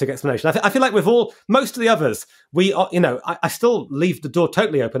adequate skeptic explanation. I feel like with most of the others, I still leave the door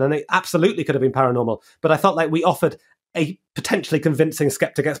totally open and it absolutely could have been paranormal, but I felt like we offered a potentially convincing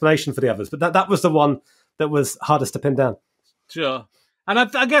skeptic explanation for the others. But that was the one that was hardest to pin down. Sure. And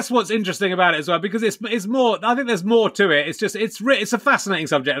I guess what's interesting about it as well, because it's more, I think there's more to it. It's just, it's a fascinating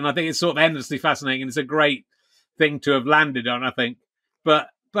subject, and I think it's sort of endlessly fascinating, and it's a great thing to have landed on, I think. But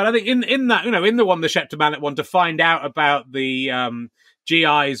I think in that, in the one, the Shepton Mallet one, to find out about the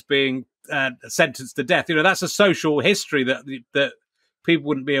GIs being sentenced to death, that's a social history that people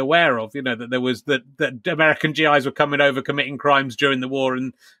wouldn't be aware of, that there was that American GIs were coming over, committing crimes during the war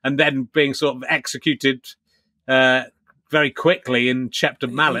and then being sort of executed very quickly in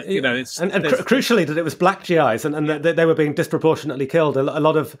Shepton Mallet. Crucially that it was black GIs and they were being disproportionately killed. A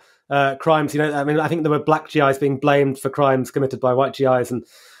lot of crimes, I think there were black GIs being blamed for crimes committed by white GIs and,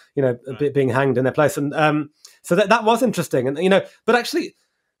 being hanged in their place. And so that was interesting. And, but actually,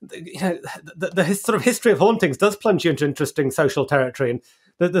 the sort of history of hauntings does plunge you into interesting social territory. And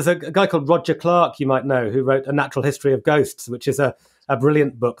there's a guy called Roger Clark, you might know, who wrote A Natural History of Ghosts, which is a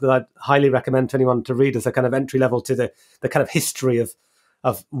brilliant book that I'd highly recommend to anyone to read as a kind of entry level to the kind of history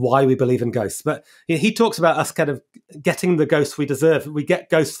of why we believe in ghosts. But he talks about us kind of getting the ghosts we deserve. We get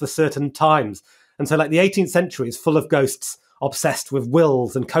ghosts for certain times. And so like the 18th century is full of ghosts obsessed with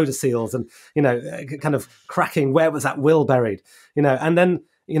wills and codicils and, kind of cracking, where was that will buried? And then,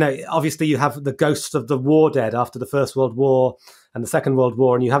 obviously you have the ghosts of the war dead after the First World War and the Second World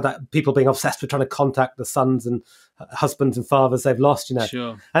War, and you have that people being obsessed with trying to contact the sons and husbands and fathers they've lost,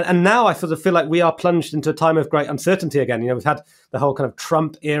 Sure. And now I sort of feel like we are plunged into a time of great uncertainty again. We've had the whole kind of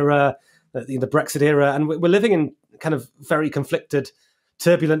Trump era, the Brexit era, and we're living in kind of very conflicted,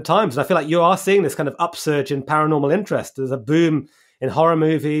 turbulent times. And I feel like you are seeing this kind of upsurge in paranormal interest. There's a boom in horror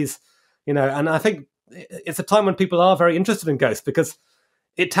movies, and I think it's a time when people are very interested in ghosts because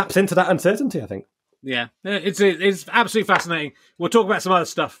it taps into that uncertainty, I think. Yeah, it's absolutely fascinating. We'll talk about some other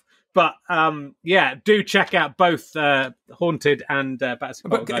stuff, but do check out both Haunted and Battersea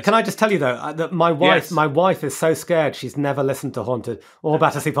Poltergeist. Can I just tell you though that my wife is so scared she's never listened to Haunted or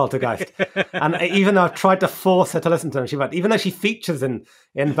Battersea Poltergeist, and even though I've tried to force her to listen to them, she won't. Even though she features in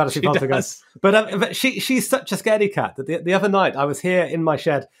Battersea Poltergeist, but she's such a scaredy cat that the other night I was here in my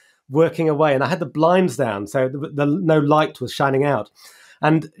shed working away, and I had the blinds down, so no light was shining out.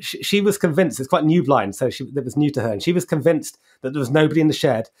 And she was convinced, it's quite new blind, so it was new to her, and she was convinced that there was nobody in the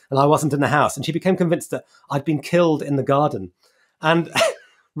shed and I wasn't in the house. And she became convinced that I'd been killed in the garden. And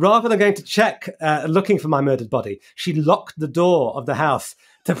rather than going to check, looking for my murdered body, she locked the door of the house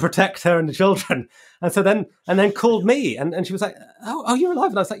to protect her and the children. And so then called me, and she was like, oh, you're alive?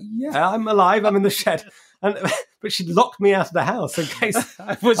 And I was like, yeah, I'm alive, I'm in the shed. But she locked me out of the house in case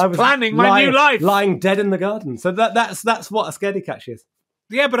I was planning my new life, lying dead in the garden. So that's what a scaredy cat she is.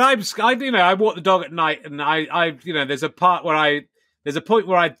 Yeah, but I walk the dog at night, and there's a point where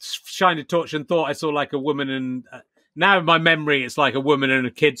I shined a torch and thought I saw like a woman now in my memory, it's like a woman and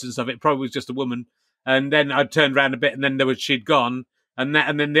her kids and stuff. It probably was just a woman. And then I turned around a bit, and then she'd gone. And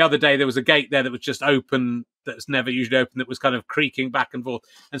then the other day there was a gate there that was just open, that's never usually open, that was kind of creaking back and forth.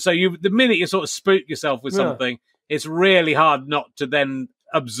 And so the minute you sort of spook yourself with something, it's really hard not to then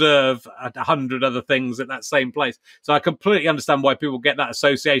observe 100 other things at that same place. So I completely understand why people get that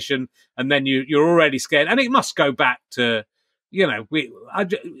association, and then you're already scared. And it must go back to,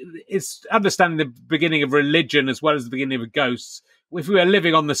 it's understanding the beginning of religion as well as the beginning of ghosts. If we were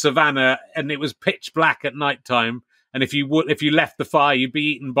living on the savannah and it was pitch black at night time, and if you left the fire, you'd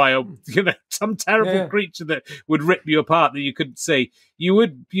be eaten by some terrible creature that would rip you apart that you couldn't see. You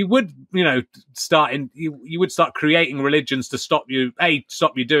would start creating religions to stop you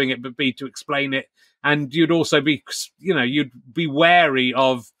doing it, but B, to explain it, and you'd also be you'd be wary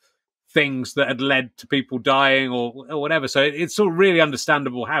of things that had led to people dying or whatever. So it's sort of really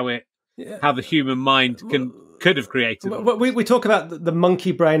understandable how the human mind could have created. We talk about the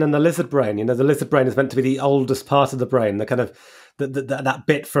monkey brain and the lizard brain. The lizard brain is meant to be the oldest part of the brain, the kind of that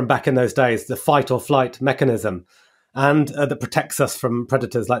bit from back in those days, the fight or flight mechanism, and that protects us from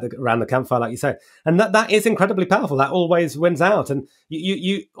predators like around the campfire, like you say. And that is incredibly powerful. That always wins out. And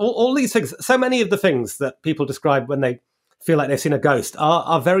you all these things, so many of the things that people describe when they feel like they've seen a ghost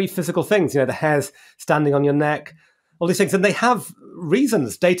are very physical things. The hairs standing on your neck, all these things, and they have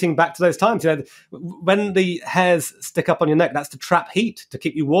reasons dating back to those times. When the hairs stick up on your neck, that's to trap heat, to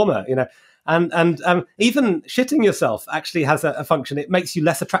keep you warmer. And even shitting yourself actually has a function. It makes you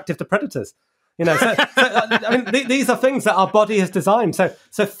less attractive to predators. These are things that our body has designed.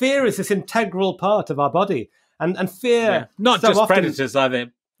 So fear is this integral part of our body, and fear not so just often, predators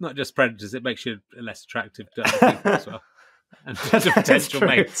either. Not just predators. It makes you less attractive to other people as well. And to potential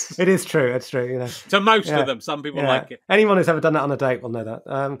mates. It is true. It's true. To most of them, some people like it. Anyone who's ever done that on a date will know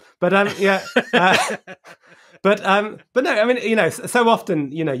that. But no. So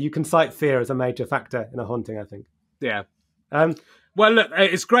often, you can cite fear as a major factor in a haunting, I think. Yeah. Well, look,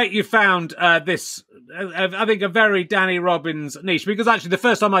 it's great you found this. I think a very Danny Robbins niche, because actually the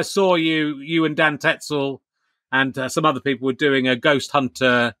first time I saw you and Dan Tetzel and some other people were doing a ghost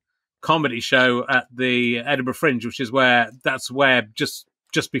hunter comedy show at the Edinburgh Fringe, which is where just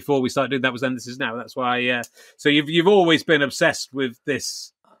before we started doing that was Then This Is Now. That's why. So you've always been obsessed with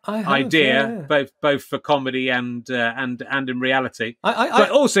this idea, both for comedy and in reality.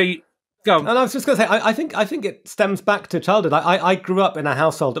 But also, go on. And I was just going to say, I think it stems back to childhood. I grew up in a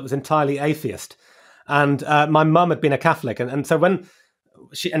household that was entirely atheist, and my mum had been a Catholic, and so when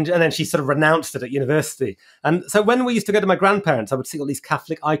and then she sort of renounced it at university. And so when we used to go to my grandparents, I would see all these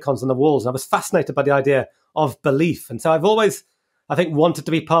Catholic icons on the walls, and I was fascinated by the idea of belief. And so I've always, I think, wanted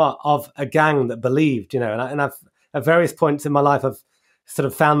to be part of a gang that believed, and I've at various points in my life, I've sort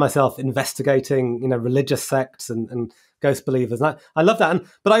of found myself investigating, religious sects and ghost believers. And I love that.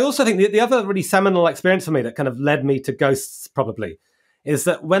 But I also think the other really seminal experience for me that kind of led me to ghosts probably is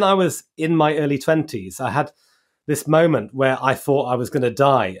that when I was in my early 20s, I had this moment where I thought I was going to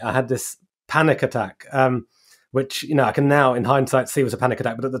die. I had this panic attack, which, I can now in hindsight see was a panic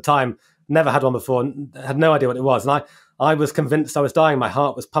attack, but at the time never had one before, had no idea what it was. And I was convinced I was dying. My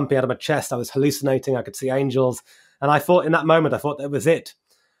heart was pumping out of my chest. I was hallucinating. I could see angels. And I thought in that moment, that was it.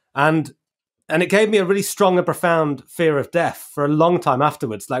 And it gave me a really strong and profound fear of death for a long time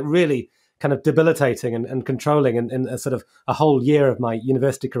afterwards, like really kind of debilitating and controlling in a sort of a whole year of my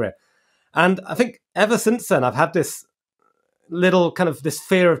university career. And I think ever since then, I've had this little kind of this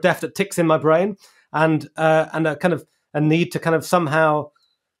fear of death that ticks in my brain, and a kind of a need to kind of somehow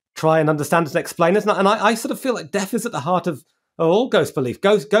try and understand it and explain it. And I sort of feel like death is at the heart of all ghost belief.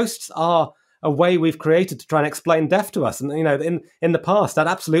 Ghosts are a way we've created to try and explain death to us. And, in the past, that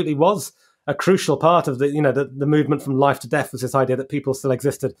absolutely was a crucial part of the movement from life to death, was this idea that people still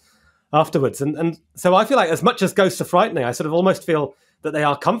existed afterwards. And so I feel like as much as ghosts are frightening, I sort of almost feel that they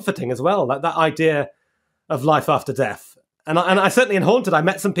are comforting as well, like that idea of life after death. And I certainly in Haunted, I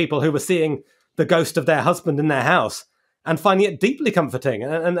met some people who were seeing the ghost of their husband in their house and finding it deeply comforting.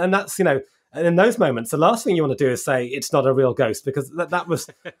 And that's, in those moments, the last thing you want to do is say it's not a real ghost, because that was,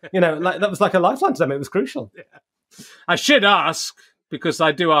 that was like a lifeline to them. It was crucial. Yeah. I should ask, because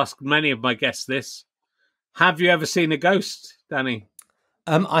I do ask many of my guests this, have you ever seen a ghost, Danny?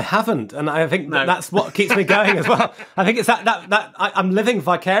 I haven't, and I think that's what keeps me going as well. I think it's that I'm living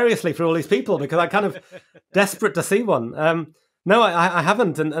vicariously through all these people, because I'm kind of desperate to see one. No, I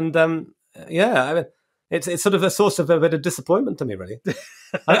haven't, it's sort of a source of a bit of disappointment to me, really.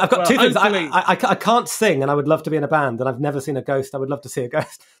 I've got two things. I can't sing, and I would love to be in a band, and I've never seen a ghost. I would love to see a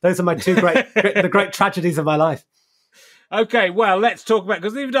ghost. Those are my two the great tragedies of my life. Okay, well, let's talk about,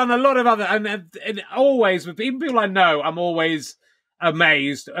 because you've done a lot of other, and always with even people I know, I'm always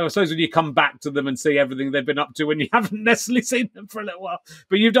amazed. I suppose when you come back to them and see everything they've been up to when you haven't necessarily seen them for a little while.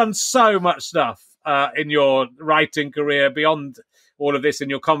 But you've done so much stuff in your writing career, beyond all of this, in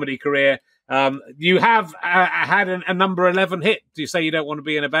your comedy career. You have had a number 11 hit. Do you say you don't want to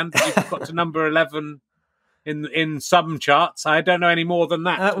be in a band? You've got to number 11 in some charts. I don't know any more than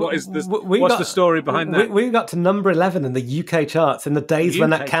that. What's the story behind that? We got to number 11 in the UK charts in the days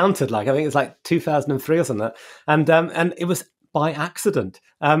when that counted. Like, I think it was like 2003 or something. And it was by accident.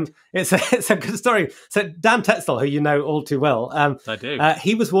 It's a good story. So Dan Tetzel, who you know all too well, I do.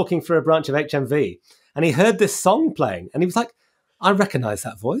 He was walking through a branch of HMV and he heard this song playing and he was like, I recognise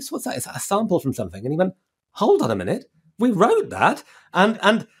that voice. What's that? Is that a sample from something? And he went, hold on a minute. We wrote that.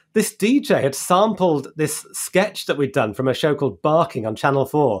 And this DJ had sampled this sketch that we'd done from a show called Barking on Channel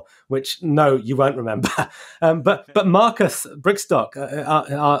 4, which, no, you won't remember. But Marcus Brigstock,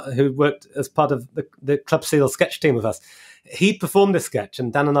 who worked as part of the Club Seal sketch team with us, he performed this sketch,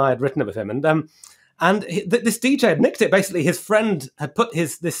 and Dan and I had written it with him. And this DJ had nicked it. Basically, his friend had put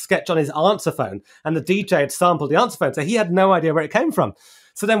this sketch on his answer phone, and the DJ had sampled the answer phone, so he had no idea where it came from.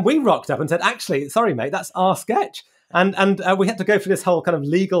 So then we rocked up and said, actually, sorry, mate, that's our sketch. And we had to go through this whole kind of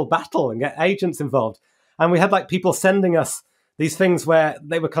legal battle and get agents involved. And we had like people sending us these things where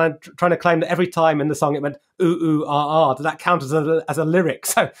they were kind of trying to claim that every time in the song it went ooh, ooh, ah, ah, that count as a lyric.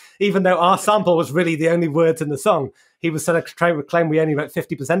 So even though our sample was really the only words in the song, he was sort of trying to claim we only wrote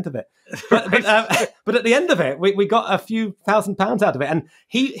 50% of it. But at the end of it, we got a few £1,000s out of it. And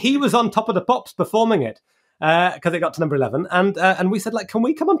he was on Top of the Pops performing it. Because it got to number 11, and we said, like, can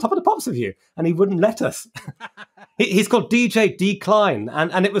we come on Top of the Pops with you? And he wouldn't let us. He's called DJ Decline,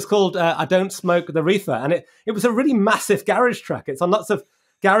 and it was called I Don't Smoke the Reefer, and it was a really massive garage track. It's on lots of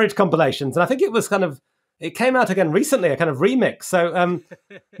garage compilations, and I think it came out again recently, a kind of remix. So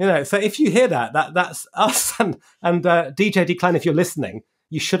so if you hear that's us and DJ Decline. If you're listening,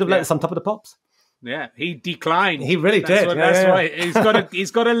 you should have let us on Top of the Pops. Yeah, he declined. He really did. That's right.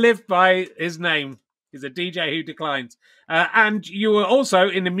 He's got to live by his name. He's a DJ who declines. And you were also,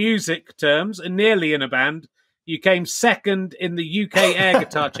 in the music terms, nearly in a band. You came second in the UK Air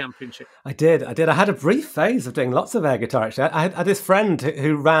Guitar Championship. I did. I had a brief phase of doing lots of air guitar, actually. I had this friend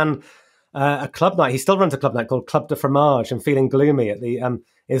who ran a club night. He still runs a club night called Club de Fromage and Feeling Gloomy at the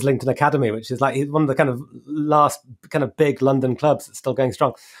Islington Academy, which is like one of the kind of last kind of big London clubs that's still going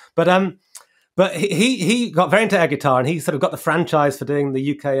strong. But he got very into air guitar, and he sort of got the franchise for doing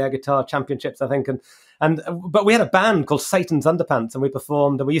the UK Air Guitar Championships, I think. But we had a band called Satan's Underpants, and we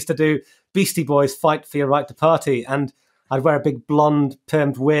performed, and we used to do Beastie Boys' Fight for Your Right to Party, and I'd wear a big blonde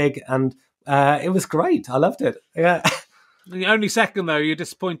permed wig, and it was great. I loved it. Yeah. Only second, though. You're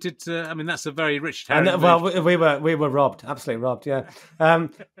disappointed. That's a very rich talent. Well, we were robbed, absolutely robbed. Yeah.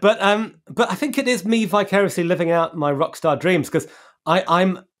 But I think it is me vicariously living out my rock star dreams, because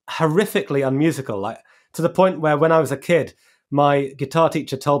I'm horrifically unmusical, like to the point where when I was a kid, my guitar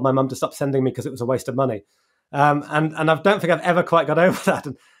teacher told my mum to stop sending me because it was a waste of money. And I don't think I've ever quite got over that.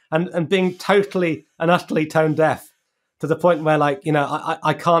 And being totally and utterly tone deaf to the point where, like,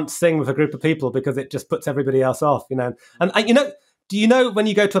 I can't sing with a group of people because it just puts everybody else off, And do you know when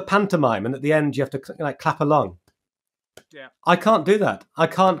you go to a pantomime and at the end you have to like clap along? Yeah. I can't do that. I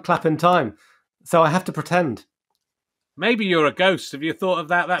can't clap in time. So I have to pretend. Maybe you're a ghost. Have you thought of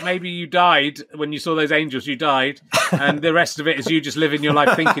that? That maybe you died when you saw those angels, you died, and the rest of it is you just living your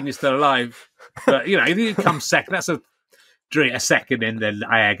life thinking you're still alive. But, you come second. That's a second in the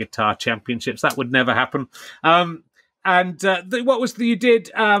Air Guitar Championships. That would never happen. What was you did?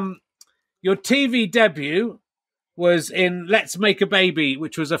 Your TV debut was in Let's Make a Baby,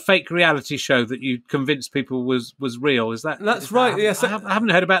 which was a fake reality show that you convinced people was real. That's right? Yes. I haven't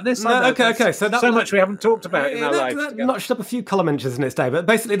heard about this. No, okay. So much we haven't talked about in our lives. That notched up a few column inches in its day, but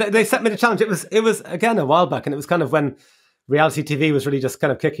basically they set me the challenge. It was again a while back, and it was kind of when reality TV was really just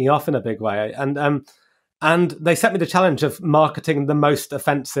kind of kicking off in a big way, and they set me the challenge of marketing the most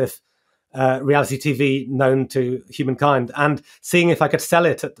offensive reality TV known to humankind, and seeing if I could sell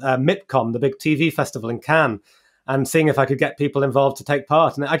it at MIPCOM, the big TV festival in Cannes, and seeing if I could get people involved to take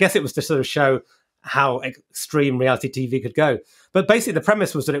part. And I guess it was to sort of show how extreme reality TV could go. But basically the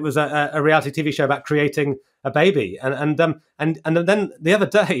premise was that it was a reality TV show about creating a baby. And then the other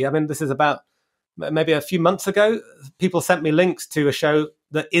day, this is about maybe a few months ago, people sent me links to a show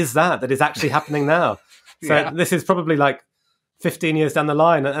that is actually happening now. So This is probably like 15 years down the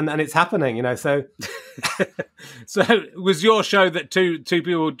line, and it's happening, you know. So, so was your show that two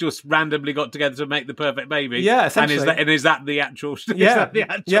people just randomly got together to make the perfect baby? Yeah, essentially. And is that the actual? Yeah,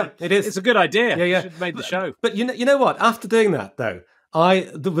 it is. It's a good idea. Yeah. Should have made the show. But you know what? After doing that, though,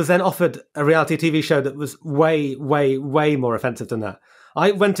 I was then offered a reality TV show that was way, way, way more offensive than that.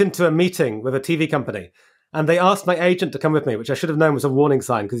 I went into a meeting with a TV company, and they asked my agent to come with me, which I should have known was a warning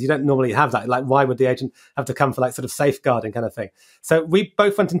sign, because you don't normally have that. Like, why would the agent have to come for like sort of safeguarding kind of thing? So we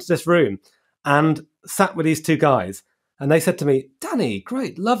both went into this room and sat with these two guys, and they said to me, "Danny,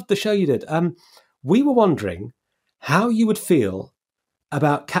 great, loved the show you did. We were wondering how you would feel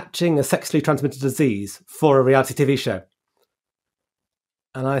about catching a sexually transmitted disease for a reality TV show."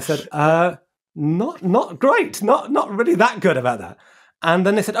 And I said, not great, not really that good about that. And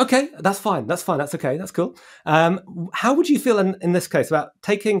then they said, "Okay, that's fine, that's okay, that's cool. How would you feel in this case about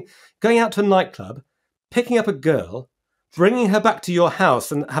going out to a nightclub, picking up a girl, bringing her back to your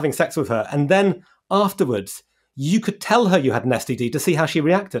house and having sex with her, and then afterwards you could tell her you had an STD to see how she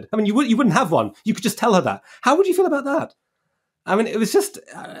reacted? I mean, you wouldn't have one. You could just tell her that. How would you feel about that?" I mean, it was just,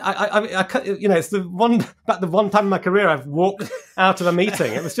 you know, it's the one time in my career I've walked out of a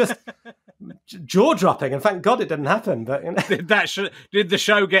meeting. It was just jaw dropping, and thank God it didn't happen. But you know. Did the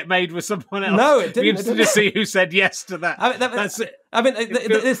show get made with someone else? No, it didn't. Be interested to see who said yes to that.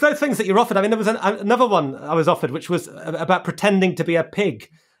 It's those things that you're offered. I mean, there was another one I was offered, which was about pretending to be a pig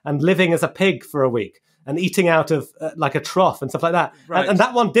and living as a pig for a week and eating out of like a trough and stuff like that. Right. And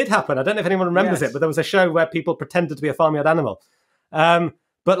that one did happen. I don't know if anyone remembers it, but there was a show where people pretended to be a farmyard animal.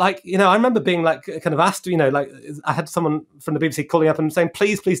 But like, you know, I remember being like kind of asked, you know, like I had someone from the BBC calling up and saying,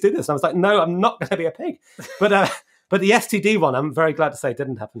 please do this. And I was like, no, I'm not going to be a pig. But the STD one, I'm very glad to say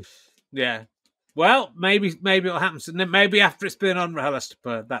didn't happen. Yeah. Well, maybe it'll happen. Maybe after it's been on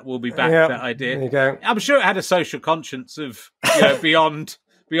RHLSTP, that will be back, that idea. There you go. I'm sure it had a social conscience of, you know, beyond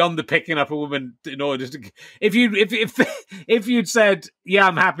the picking up a woman in order to... If you'd said, yeah,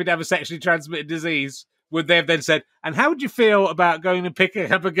 I'm happy to have a sexually transmitted disease, would they have then said, and how would you feel about going and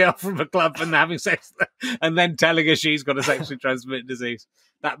picking up a girl from a club and having sex and then telling her she's got a sexually transmitted disease?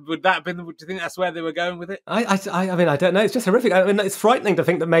 Would that have been... Do you think that's where they were going with it? I mean, I don't know. It's just horrific. I mean, it's frightening to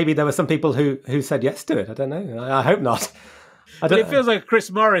think that maybe there were some people who said yes to it. I don't know. I hope not. It feels like a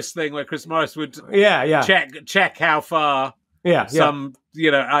Chris Morris thing where Chris Morris would check how far some... You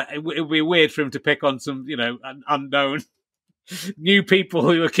know, it would be weird for him to pick on some, you know, unknown new people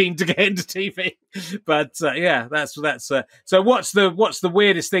who are keen to get into TV. But so what's the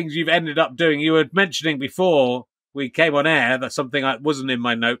weirdest things you've ended up doing? You were mentioning before we came on air that something that wasn't in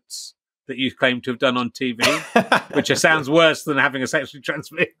my notes that you claimed to have done on TV, which sounds worse than having a sexually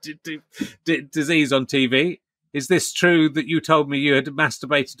transmitted disease on TV. Is this true that you told me you had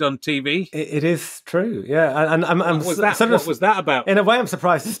masturbated on TV? It is true, yeah. And what was that about? In a way, I'm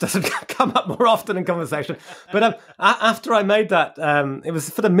surprised this doesn't come up more often in conversation. But after I made that, it was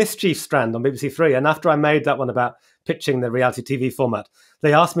for the Mischief strand on BBC Three, and after I made that one about pitching the reality TV format,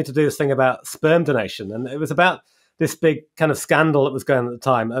 they asked me to do this thing about sperm donation, and it was about this big kind of scandal that was going on at the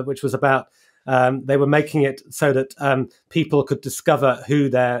time, which was about they were making it so that people could discover who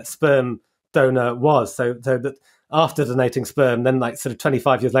their sperm donor was, so that after donating sperm, then like sort of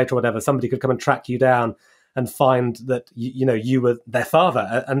 25 years later or whatever, somebody could come and track you down and find that you were their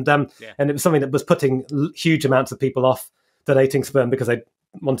father, and it was something that was putting huge amounts of people off donating sperm because they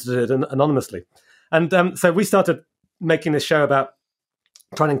wanted to do it anonymously. And so we started making this show about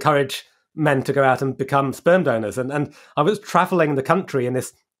trying to encourage men to go out and become sperm donors, and I was traveling the country in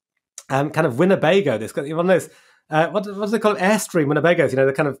this kind of Winnebago, this one of those what do they call it? Airstream Winnebagos, you know,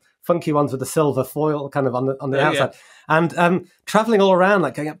 the kind of funky ones with the silver foil kind of on the outside. Yeah. And traveling all around,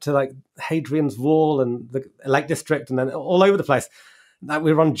 like going up to like Hadrian's Wall and the Lake District and then all over the place. Like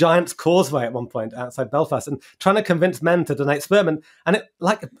we were on Giant's Causeway at one point outside Belfast and trying to convince men to donate sperm. And it,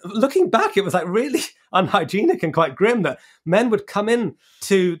 like, looking back, it was like really unhygienic and quite grim that men would come in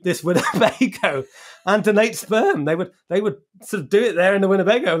to this Winnebago and donate sperm. They would sort of do it there in the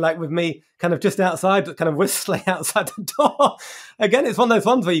Winnebago, like with me kind of just outside, kind of whistling outside the door. Again, it's one of those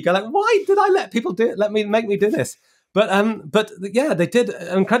ones where you go like, why did I let people do it? Make me do this. But yeah, they did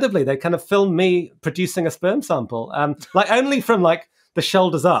incredibly. They kind of filmed me producing a sperm sample, like only from like the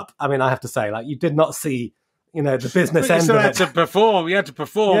shoulders up. I mean, I have to say, like, you did not see, you know, the business end. You had to perform. You had to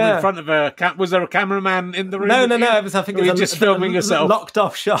perform in front of a. Was there a cameraman in the room? No. It was, I think, it was just filming yourself, locked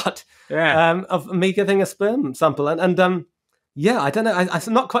off shot. Yeah. Of me giving a sperm sample, and yeah, I don't know.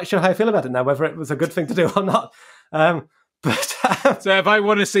 I'm not quite sure how I feel about it now. Whether it was a good thing to do or not. But so if I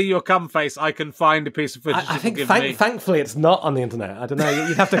want to see your cum face, I can find a piece of footage. I think thankfully it's not on the internet. I don't know.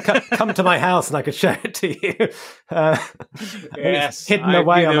 You'd have to come to my house and I could show it to you. Yes, it's hidden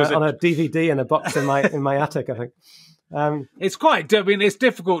away on a DVD in a box in my attic, I think. It's quite. I mean, it's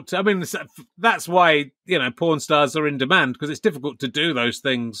difficult. I mean, that's why porn stars are in demand, because it's difficult to do those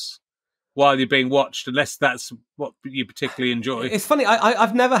things while you're being watched, unless that's what you particularly enjoy. It's funny.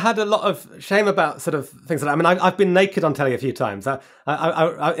 I've never had a lot of shame about sort of things like that. I mean, I've been naked on telly a few times.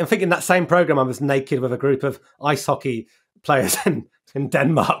 I think in that same program I was naked with a group of ice hockey players in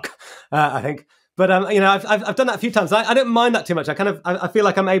Denmark. I think, but I've done that a few times. I don't mind that too much. I feel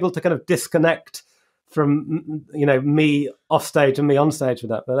like I'm able to kind of disconnect from me off stage and me on stage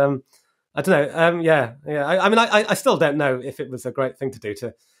with that. But I don't know. Yeah. I mean, I still don't know if it was a great thing to do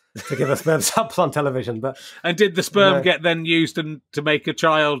to give a sperm sample on television. And did the sperm get then used to make a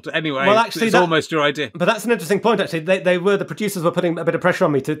child anyway? Well, actually, it's almost your idea. But that's an interesting point. Actually, the producers were putting a bit of pressure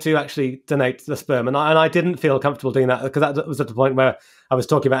on me to actually donate the sperm, and I didn't feel comfortable doing that, because that was at the point where I was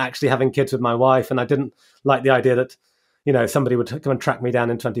talking about actually having kids with my wife, and I didn't like the idea that somebody would come and track me down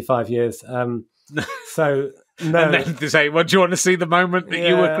in 25 years. So. No. And then to say, well, do you want to see the moment that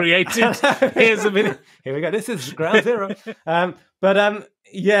you were created? Here's a minute. Here we go. This is ground zero.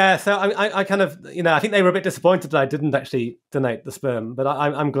 Yeah. So I kind of, I think they were a bit disappointed that I didn't actually donate the sperm, but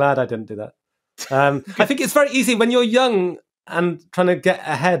I'm glad I didn't do that. I think it's very easy when you're young and trying to get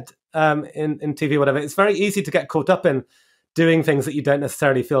ahead in TV, whatever. It's very easy to get caught up in doing things that you don't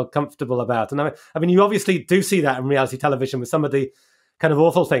necessarily feel comfortable about. And I mean, you obviously do see that in reality television with some of the kind of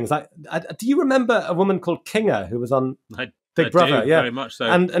awful things. Like, do you remember a woman called Kinga who was on Big Brother? Yeah, very much so.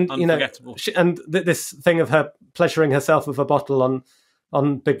 And unforgettable. This thing of her pleasuring herself with a bottle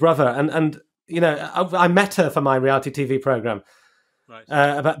on Big Brother, and I met her for my reality TV program, right,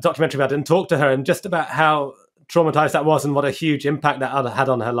 about documentary about it, and talked to her and just about how traumatized that was and what a huge impact that had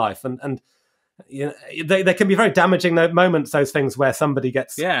on her life. And they can be very damaging moments. Those things where somebody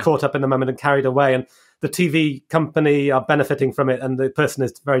gets caught up in the moment and carried away, and the TV company are benefiting from it, and the person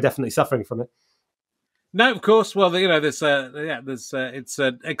is very definitely suffering from it. No, of course. Well, it's an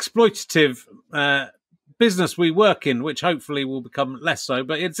exploitative business we work in, which hopefully will become less so.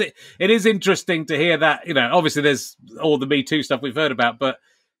 But it is interesting to hear that. Obviously there's all the Me Too stuff we've heard about, but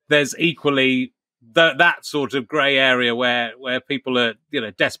there's equally that sort of grey area where people are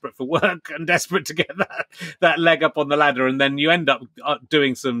desperate for work and desperate to get that leg up on the ladder, and then you end up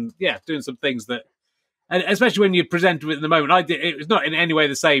doing some things that. And especially when you present it in the moment, it was not in any way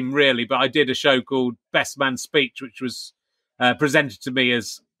the same, really, but I did a show called Best Man's Speech, which was presented to me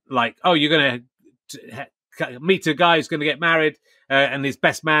as like, oh, you're going to meet a guy who's going to get married and his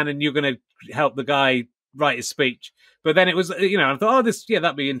best man, and you're going to help the guy write his speech. But then it was, I thought,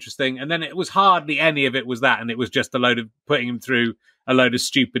 that'd be interesting. And then it was hardly any of it was that. And it was just a load of putting him through a load of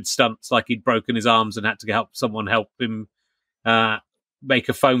stupid stunts, like he'd broken his arms and had to help him make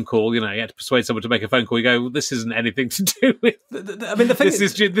a phone call. You had to persuade someone to make a phone call. You go, well, this isn't anything to do with. I mean, this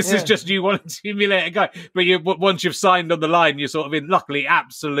is just you wanting to humiliate a guy. But once you've signed on the line, you're sort of in. Luckily,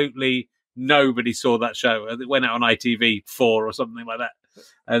 absolutely nobody saw that show. It went out on ITV4 or something like that.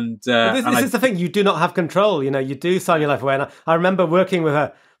 And this is the thing: you do not have control. You do sign your life away. And I remember working with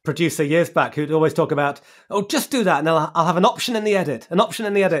a producer years back who'd always talk about, oh, just do that, and I'll have an option in the edit. And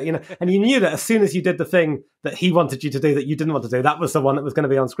you knew that as soon as you did the thing that he wanted you to do that you didn't want to do, that was the one that was going to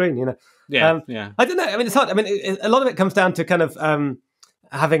be on screen. Yeah. I don't know. I mean, it's hard. I mean, a lot of it comes down to kind of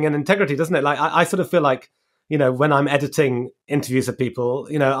having an integrity, doesn't it? Like I sort of feel like, when I'm editing interviews of people,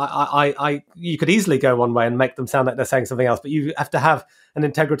 you could easily go one way and make them sound like they're saying something else, but you have to have an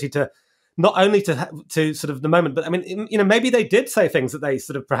integrity to not only to sort of the moment, but I mean, maybe they did say things that they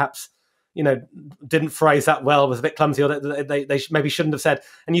sort of perhaps, didn't phrase that well, was a bit clumsy, or that they maybe shouldn't have said.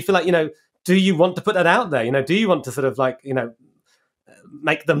 And you feel like, do you want to put that out there? Do you want to sort of like,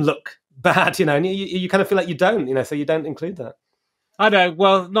 make them look bad? And you kind of feel like you don't, so you don't include that. I know.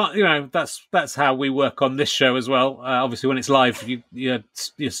 Well, not that's how we work on this show as well. Obviously, when it's live, you're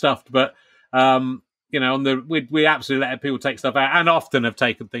stuffed, but we absolutely let people take stuff out, and often have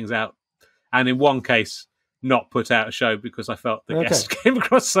taken things out. And in one case, not put out a show because I felt the guest came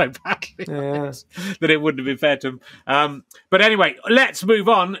across so badly that it wouldn't have been fair to him. But anyway, let's move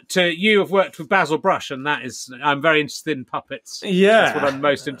on to you have worked with Basil Brush, and I'm very interested in puppets. Yeah. That's what I'm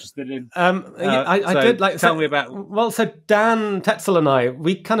most interested in. I did like... Tell me about... Well, so Dan Tetzel and I,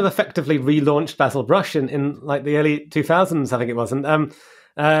 we kind of effectively relaunched Basil Brush in like the early 2000s, I think it was. And,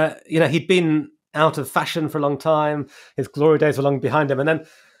 he'd been out of fashion for a long time. His glory days were long behind him. And then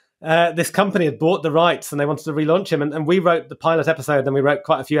this company had bought the rights and they wanted to relaunch him. And we wrote the pilot episode, then we wrote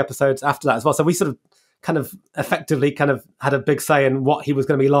quite a few episodes after that as well. So we sort of kind of effectively kind of had a big say in what he was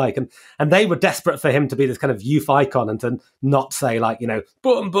going to be like, and they were desperate for him to be this kind of youth icon and to not say like, you know,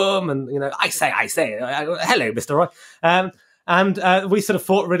 boom boom, and you know, I say hello Mr. Roy, and we sort of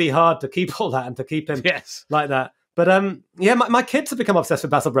fought really hard to keep all that and to keep him like that. But yeah, my kids have become obsessed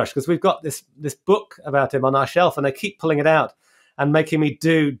with Basil Brush because we've got this book about him on our shelf, and they keep pulling it out and making me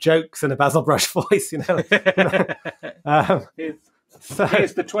do jokes in a Basil Brush voice, you know.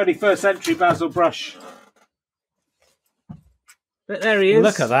 Here's the 21st century Basil Brush. But there he is.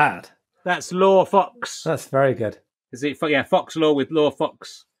 Look at that. That's Law Fox. That's very good. Is it? Yeah, Fox Law with Law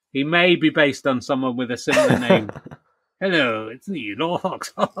Fox. He may be based on someone with a similar name. Hello, it's me, Law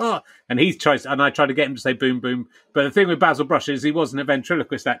Fox. And I tried to get him to say boom boom. But the thing with Basil Brush is he wasn't a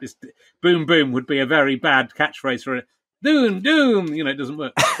ventriloquist. That is, boom boom would be a very bad catchphrase for it. Doom, doom. You know, it doesn't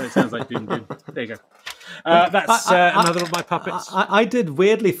work. So it sounds like doom, doom. There you go. That's another of my puppets. I did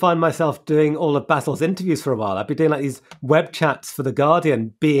weirdly find myself doing all of Basil's interviews for a while. I'd be doing like these web chats for The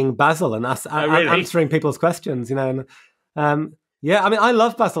Guardian, being Basil and really? Answering people's questions, you know. And yeah, I mean, I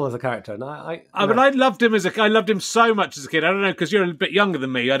love Basil as a character. And I loved him I loved him so much as a kid. I don't know, because you're a bit younger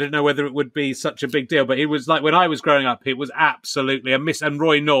than me. I don't know whether it would be such a big deal, but it was like when I was growing up, it was absolutely and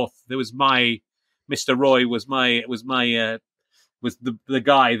Roy North. There was Mr. Roy was the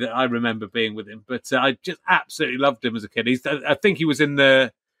guy that I remember being with him. But I just absolutely loved him as a kid. I think he was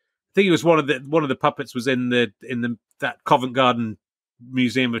one of the puppets was in that Covent Garden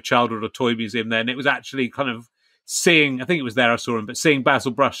Museum of Childhood or Toy Museum there, and it was actually kind of I think it was there I saw him, but seeing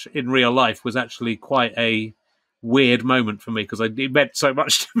Basil Brush in real life was actually quite a weird moment for me because it meant so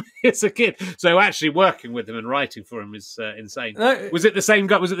much to me as a kid. So actually working with him and writing for him is insane. Was it the same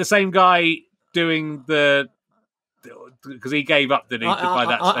guy? Was it the same guy doing because he gave up, didn't he, by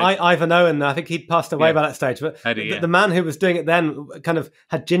that stage? Ivan Owen, I think he'd passed away by that stage. But the man who was doing it then kind of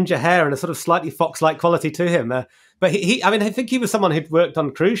had ginger hair and a sort of slightly fox-like quality to him. But I think he was someone who'd worked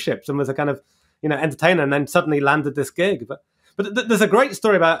on cruise ships and was a kind of, you know, entertainer, and then suddenly landed this gig. But there's a great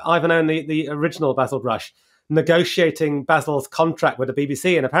story about Ivan Owen, the original Basil Brush, negotiating Basil's contract with the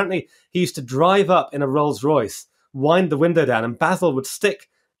BBC. And apparently he used to drive up in a Rolls Royce, wind the window down, and Basil would stick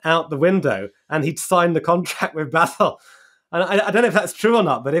out the window and he'd sign the contract with Basil. And I don't know if that's true or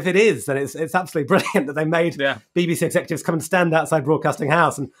not, but if it is, then it's absolutely brilliant that they made BBC executives come and stand outside Broadcasting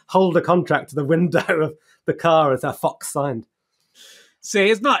House and hold a contract to the window of the car as a fox signed.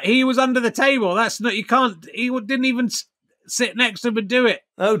 See, it's not. He was under the table. That's not. You can't. He didn't even sit next to him and do it.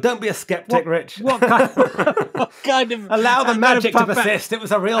 Oh, don't be a skeptic, Rich. What kind of allow the magic to persist? It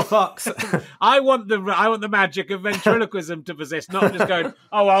was a real fox. I want the magic of ventriloquism to persist, not just going,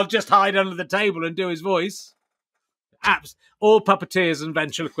 oh, I'll just hide under the table and do his voice. All puppeteers and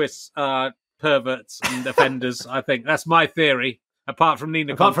ventriloquists are perverts and offenders. I think that's my theory. Apart from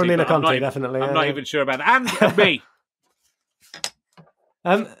Nina Conti, definitely. I'm not even sure about that. And me.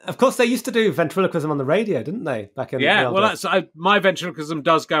 Of course, they used to do ventriloquism on the radio, didn't they? Back in well, my ventriloquism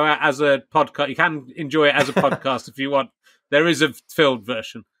does go out as a podcast. You can enjoy it as a podcast if you want. There is a filmed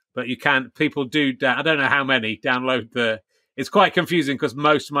version, but you can. People do. I don't know how many download It's quite confusing because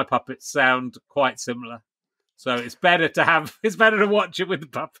most of my puppets sound quite similar, so it's better to watch it with the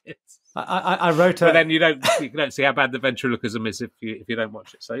puppets. I wrote but then you don't see how bad the ventriloquism is if you don't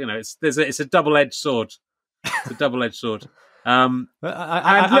watch it. So you know it's a double-edged sword. It's a double-edged sword. I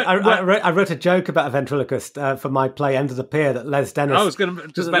wrote a joke about a ventriloquist for my play End of the Pier that Les Dennis. I was going to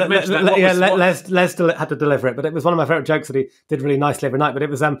just mention that. Les had to deliver it, but it was one of my favourite jokes that he did really nicely every night. But it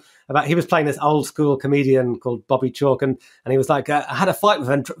was about he was playing this old school comedian called Bobby Chalk, and he was like, I had a fight with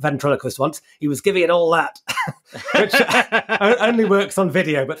a ventriloquist once. He was giving it all that, which only works on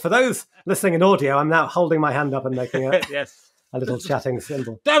video. But for those listening in audio, I'm now holding my hand up and making it. Yes. A little chatting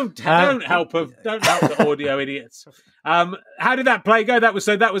symbol. Don't help them. Don't help the audio idiots. How did that play go? That was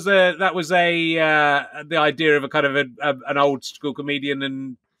the idea of a kind of an old school comedian,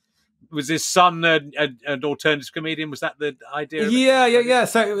 and was his son an alternative comedian? Was that the idea? Yeah.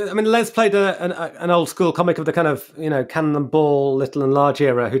 So I mean, Les played an old school comic of the kind of, you know, Cannonball, Little and Large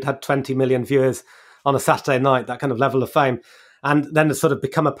era, who'd had 20 million viewers on a Saturday night, that kind of level of fame. And then has sort of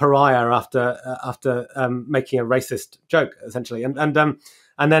become a pariah after making a racist joke, essentially. And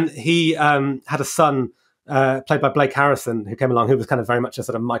then he had a son played by Blake Harrison, who came along, who was kind of very much a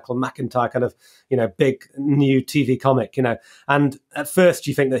sort of Michael McIntyre kind of, you know, big new TV comic, you know. And at first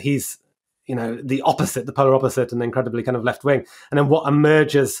you think that he's, you know, the opposite, the polar opposite, and incredibly kind of left wing. And then what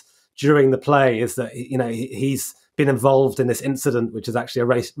emerges during the play is that, you know, he's been involved in this incident, which is actually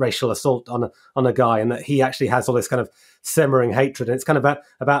a racial assault on a guy, and that he actually has all this kind of simmering hatred, and it's kind of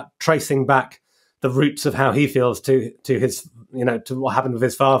about tracing back the roots of how he feels to his, you know, to what happened with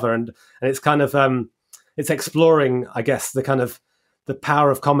his father, and it's kind of it's exploring, I guess, the kind of the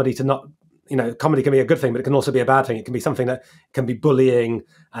power of comedy to not, comedy can be a good thing, but it can also be a bad thing. It can be something that can be bullying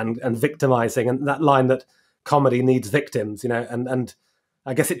and victimizing, and that line that comedy needs victims, and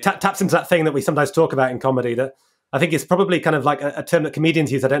I guess it taps into that thing that we sometimes talk about in comedy that I think is probably kind of like a term that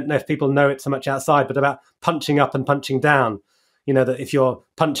comedians use. I don't know if people know it so much outside, but about punching up and punching down. That if you're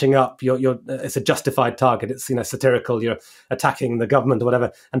punching up, it's a justified target. It's satirical. You're attacking the government or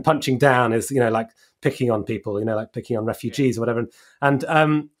whatever, and punching down is like picking on people. Like picking on refugees or whatever.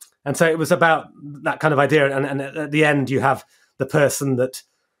 And so it was about that kind of idea. And at the end, you have the person that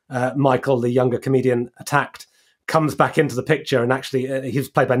Michael, the younger comedian, attacked, comes back into the picture, and actually he's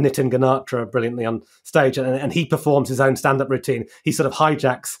played by Nitin Ganatra brilliantly on stage, and he performs his own stand-up routine. He sort of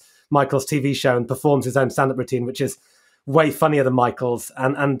hijacks Michael's TV show and performs his own stand-up routine, which is way funnier than Michael's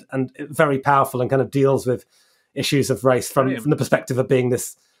and very powerful, and kind of deals with issues of race from the perspective of being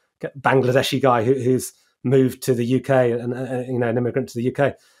this Bangladeshi guy who's moved to the UK and an immigrant to the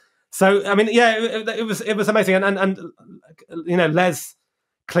UK. So I mean, it was amazing, and Les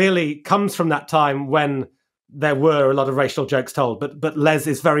clearly comes from that time when there were a lot of racial jokes told, but Les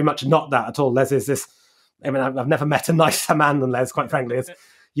is very much not that at all. Les is this. I mean, I've never met a nicer man than Les, quite frankly.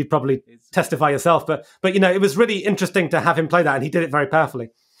 You'd probably testify yourself, but it was really interesting to have him play that, and he did it very powerfully.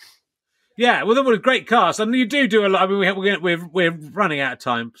 Yeah, well, that was a great cast, and you do a lot. I mean, we're running out of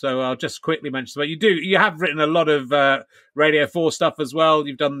time, so I'll just quickly mention. But you have written a lot of Radio 4 stuff as well.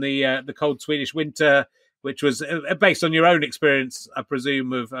 You've done the Cold Swedish Winter, which was based on your own experience, I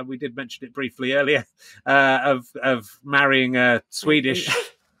presume. Of we did mention it briefly earlier, of marrying a Swedish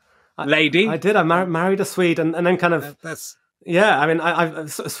lady. I did. I married a Swede, and then kind of that's. Yeah, I mean,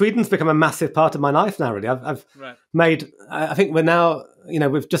 Sweden's become a massive part of my life now. Really, I've made. I think we're now,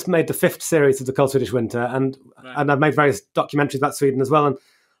 we've just made the 5th series of the Cold Swedish Winter, and I've made various documentaries about Sweden as well. And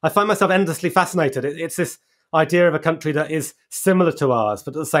I find myself endlessly fascinated. It's this idea of a country that is similar to ours,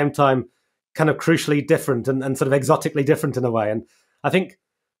 but at the same time, kind of crucially different and sort of exotically different in a way. And I think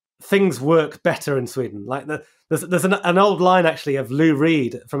things work better in Sweden. Like there's an old line actually of Lou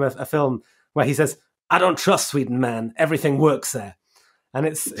Reed from a film where he says, "I don't trust Sweden, man. Everything works there." And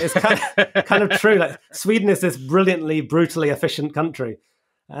it's kind of true. Like Sweden is this brilliantly, brutally efficient country.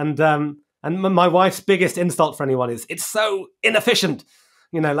 And my wife's biggest insult for anyone is, "It's so inefficient."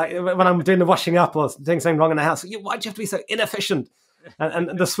 Like when I'm doing the washing up or doing something wrong in the house, why do you have to be so inefficient?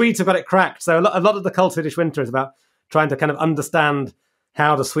 And the Swedes have got it cracked. So a lot of the Cold Swedish Winter is about trying to kind of understand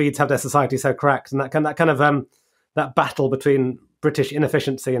how the Swedes have their society so cracked, and that kind of that battle between British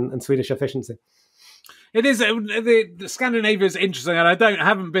inefficiency and Swedish efficiency. It is. The Scandinavia is interesting, and I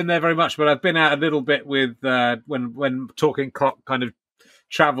haven't been there very much, but I've been out a little bit with when Talking Cock kind of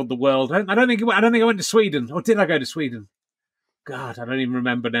travelled the world. I don't think I went to Sweden, or did I go to Sweden? God, I don't even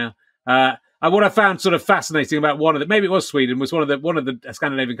remember now. What I found sort of fascinating about maybe it was Sweden, was one of the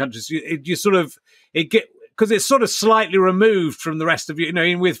Scandinavian countries. Because it's sort of slightly removed from the rest of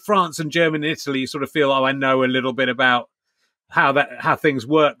with France and Germany and Italy, you sort of feel, I know a little bit about how things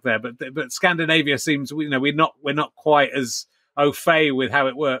work there, but Scandinavia seems, we're not quite as au fait with how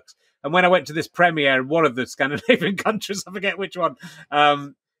it works. And when I went to this premiere in one of the Scandinavian countries, I forget which one,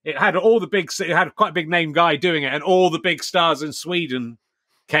 it had it had quite a big name guy doing it, and all the big stars in Sweden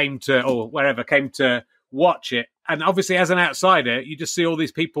came to watch it. And obviously, as an outsider, you just see all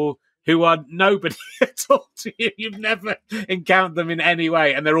these people who are nobody at all to you. You've never encountered them in any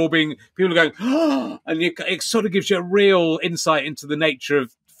way. And they're all people are going, oh, and it sort of gives you a real insight into the nature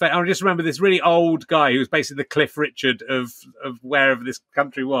of, I just remember this really old guy who was basically the Cliff Richard of wherever this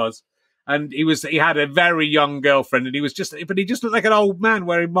country was. And he had a very young girlfriend, and he just looked like an old man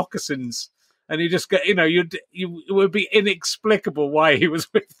wearing moccasins. And you just get, it would be inexplicable why he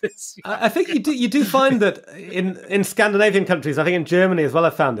was with this. I think you do find that in Scandinavian countries, I think in Germany as well,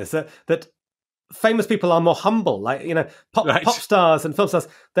 I've found this, that famous people are more humble. Like, pop stars and film stars,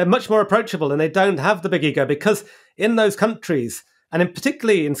 they're much more approachable, and they don't have the big ego, because in those countries, and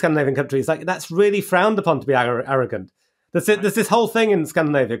particularly in Scandinavian countries, like that's really frowned upon to be arrogant. There's this whole thing in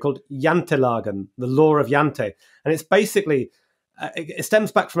Scandinavia called Jantelagen, the law of Jante, and it's basically... it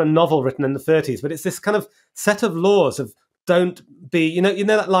stems back from a novel written in the 30s, but it's this kind of set of laws of don't be, you know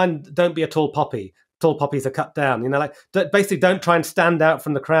that line, don't be a tall poppy. Tall poppies are cut down, basically don't try and stand out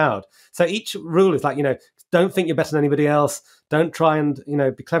from the crowd. So each rule is like, don't think you're better than anybody else. Don't try and,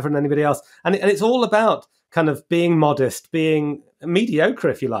 be cleverer than anybody else. And it's all about kind of being modest, being mediocre,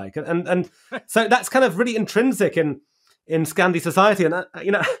 if you like. And so that's kind of really intrinsic in Scandi society. And,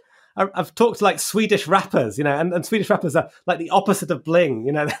 I've talked to like Swedish rappers, and Swedish rappers are like the opposite of bling.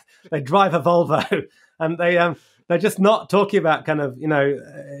 They drive a Volvo, and they're just not talking about kind of,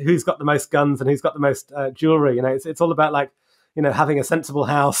 who's got the most guns and who's got the most jewelry. It's all about like, having a sensible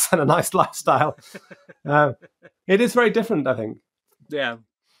house and a nice lifestyle. It is very different, I think. Yeah.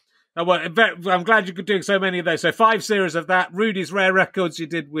 Well, I'm glad you're doing so many of those. So 5 series of that. Rudy's Rare Records you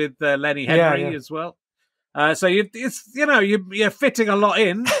did with Lenny Henry as well. So you're fitting a lot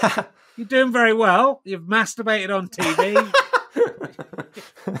in. You're doing very well. You've masturbated on TV.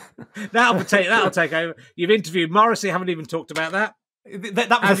 That'll take over. You've interviewed Morrissey. Haven't even talked about that.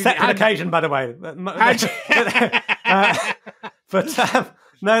 That was a separate occasion, by the way.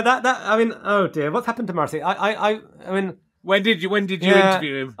 No, I mean, oh dear, what's happened to Morrissey? I mean, when did you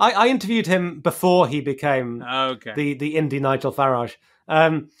interview him? I interviewed him before he became the indie Nigel Farage.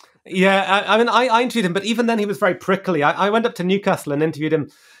 I interviewed him, but even then he was very prickly. I went up to Newcastle and interviewed him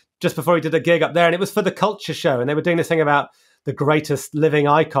just before he did a gig up there, and it was for the Culture Show, and they were doing this thing about the greatest living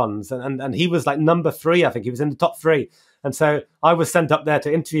icons, and he was like number 3, I think. He was in the top 3, and so I was sent up there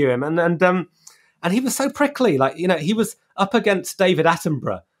to interview him, and he was so prickly. Like, he was up against David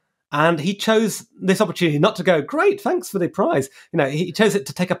Attenborough, and he chose this opportunity not to go, great, thanks for the prize. He chose it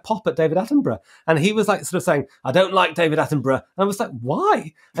to take a pop at David Attenborough, and he was like sort of saying, I don't like David Attenborough, and I was like,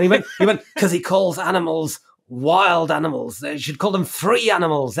 why? And he went because he calls animals wild animals. They should call them free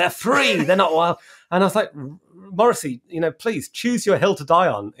animals. They're free. They're not wild. And I was like, Morrissey, please choose your hill to die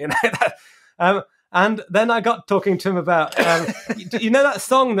on. And then I got talking to him about, that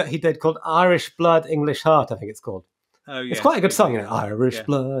song that he did called Irish Blood, English Heart, I think it's called. Oh, yeah. It's quite a good song, Irish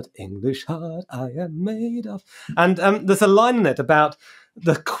blood, English heart, I am made of. And there's a line in it about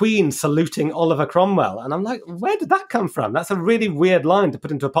the Queen saluting Oliver Cromwell. And I'm like, where did that come from? That's a really weird line to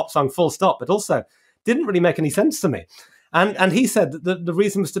put into a pop song, full stop, but also didn't really make any sense to me. And he said that the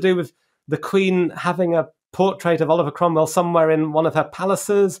reason was to do with the Queen having a portrait of Oliver Cromwell somewhere in one of her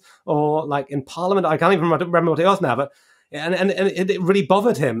palaces or like in Parliament. I can't even remember what it was now, but and it really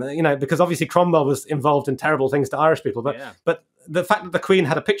bothered him, because obviously Cromwell was involved in terrible things to Irish people, but the fact that the Queen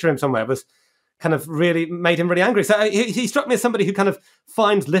had a picture of him somewhere was kind of really made him really angry. So he struck me as somebody who kind of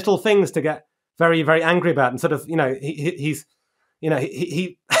finds little things to get very, very angry about, and sort of, he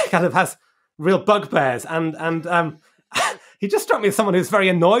kind of has real bugbears, and he just struck me as someone who's very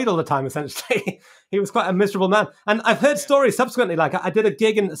annoyed all the time, essentially. He was quite a miserable man. And I've heard stories subsequently, like I did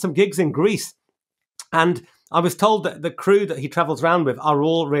some gigs in Greece, and I was told that the crew that he travels around with are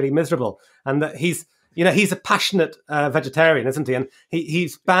all really miserable, and that he's a passionate vegetarian, isn't he? And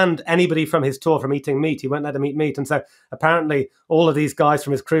he's banned anybody from his tour from eating meat. He won't let them eat meat. And so apparently all of these guys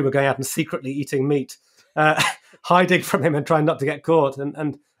from his crew were going out and secretly eating meat, hiding from him and trying not to get caught.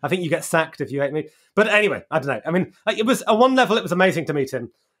 And I think you get sacked if you ate meat. But anyway, I don't know. I mean, it was on one level, it was amazing to meet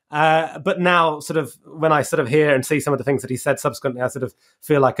him. But now, sort of, when I sort of hear and see some of the things that he said subsequently, I sort of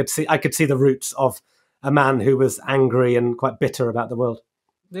feel I could see the roots of a man who was angry and quite bitter about the world.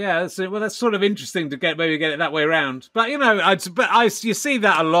 Yeah, that's sort of interesting to get it that way around. But you see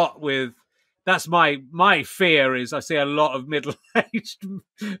that a lot with. That's my fear is I see a lot of middle-aged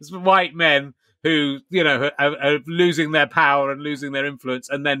white men who are losing their power and losing their influence,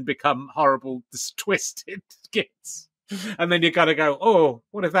 and then become horrible, twisted kids. And then you gotta go, oh,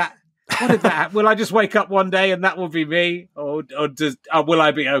 what if that? Will I just wake up one day and that will be me, or will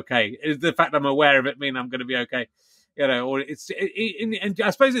I be okay? Is the fact I'm aware of it mean I'm going to be okay? Or and I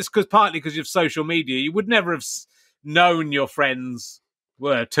suppose it's partly because of social media. You would never have known your friends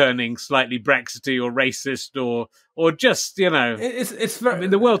were turning slightly Brexity or racist or just, it's very, I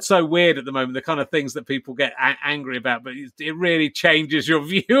mean, the world's so weird at the moment, the kind of things that people get angry about, but it really changes your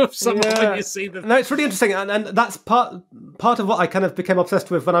view of someone when you see them. No, it's really interesting. And that's part of what I kind of became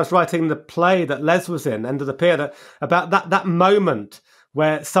obsessed with when I was writing the play that Les was in, End of the Pier, about that moment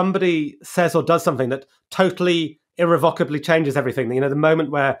where somebody says or does something that totally irrevocably changes everything. The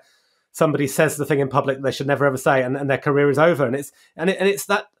moment where somebody says the thing in public that they should never ever say, and their career is over. And it's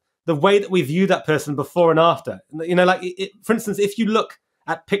that the way that we view that person before and after. For instance, if you look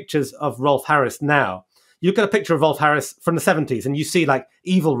at pictures of Rolf Harris now, you look at a picture of Rolf Harris from the 70s and you see like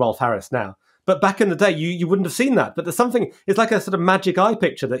evil Rolf Harris now. But back in the day, you wouldn't have seen that. But there's something, it's like a sort of magic eye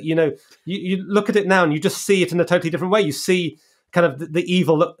picture that, you look at it now and you just see it in a totally different way. You see kind of the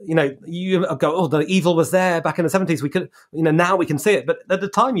evil, you go, oh, the evil was there back in the 70s. We could, now we can see it. But at the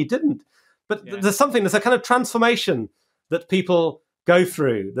time you didn't. But there's a kind of transformation that people go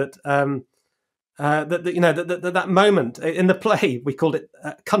through that, that moment in the play, we called it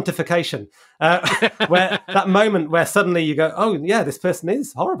cuntification, where that moment where suddenly you go, oh yeah, this person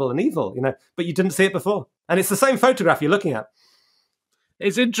is horrible and evil, but you didn't see it before. And it's the same photograph you're looking at.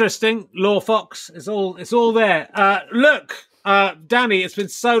 It's interesting. Law Fox, it's all there. Look, Danny, it's been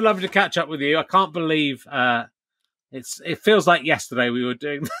so lovely to catch up with you. I can't believe it feels like yesterday we were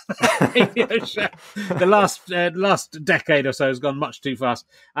doing the radio show. The last decade or so has gone much too fast.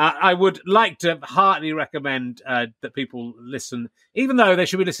 I would like to heartily recommend that people listen, even though they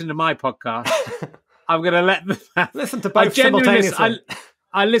should be listening to my podcast. I'm going to let them listen to both simultaneously.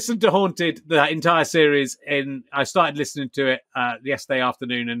 I listened to Haunted, the entire series. I started listening to it yesterday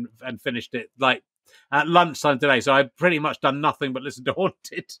afternoon and finished it like at lunchtime today. So I've pretty much done nothing but listen to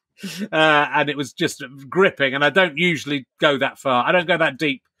Haunted. And it was just gripping. And I don't usually go that far. I don't go that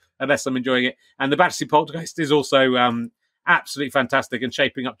deep unless I'm enjoying it. And the Battersea Poltergeist is also absolutely fantastic and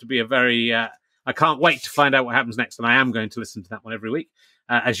shaping up to be a very... I can't wait to find out what happens next. And I am going to listen to that one every week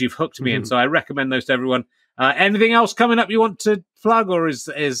as you've hooked me in. So I recommend those to everyone. Anything else coming up you want to plug, or is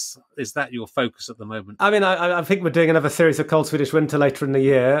that your focus at the moment? I mean, I think we're doing another series of Cold Swedish Winter later in the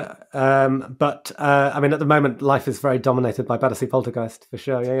year. But I mean, at the moment, life is very dominated by Battersea Poltergeist, for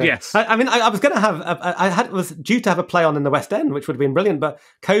sure. Yeah. Yes. I mean, I was going to have... was due to have a play on in the West End, which would have been brilliant, but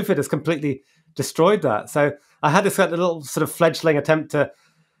COVID has completely destroyed that. So I had this little sort of fledgling attempt to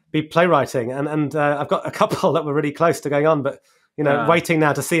be playwriting, and I've got a couple that were really close to going on, but... waiting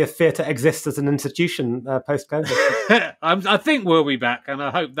now to see if theatre exists as an institution post-COVID. I think we'll be back, and I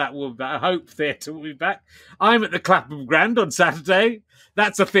hope that will. I hope theatre will be back. I'm at the Clapham Grand on Saturday.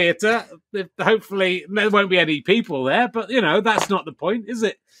 That's a theatre. Hopefully, there won't be any people there, but that's not the point, is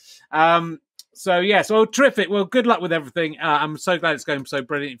it? So terrific. Well, good luck with everything. I'm so glad it's going so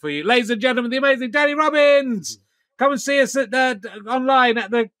brilliant for you, ladies and gentlemen. The amazing Danny Robbins. Come and see us online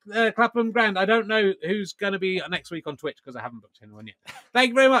at the Clapham Grand. I don't know who's going to be next week on Twitch because I haven't booked anyone yet. Thank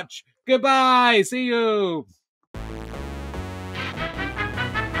you very much. Goodbye. See you.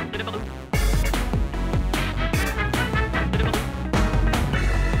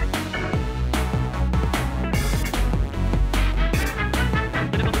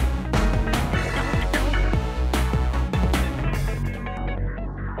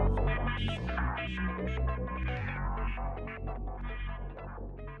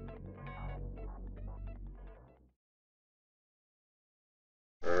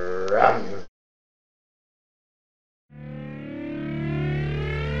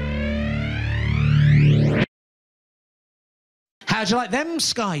 How'd you like them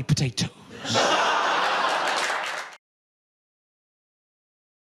sky potatoes?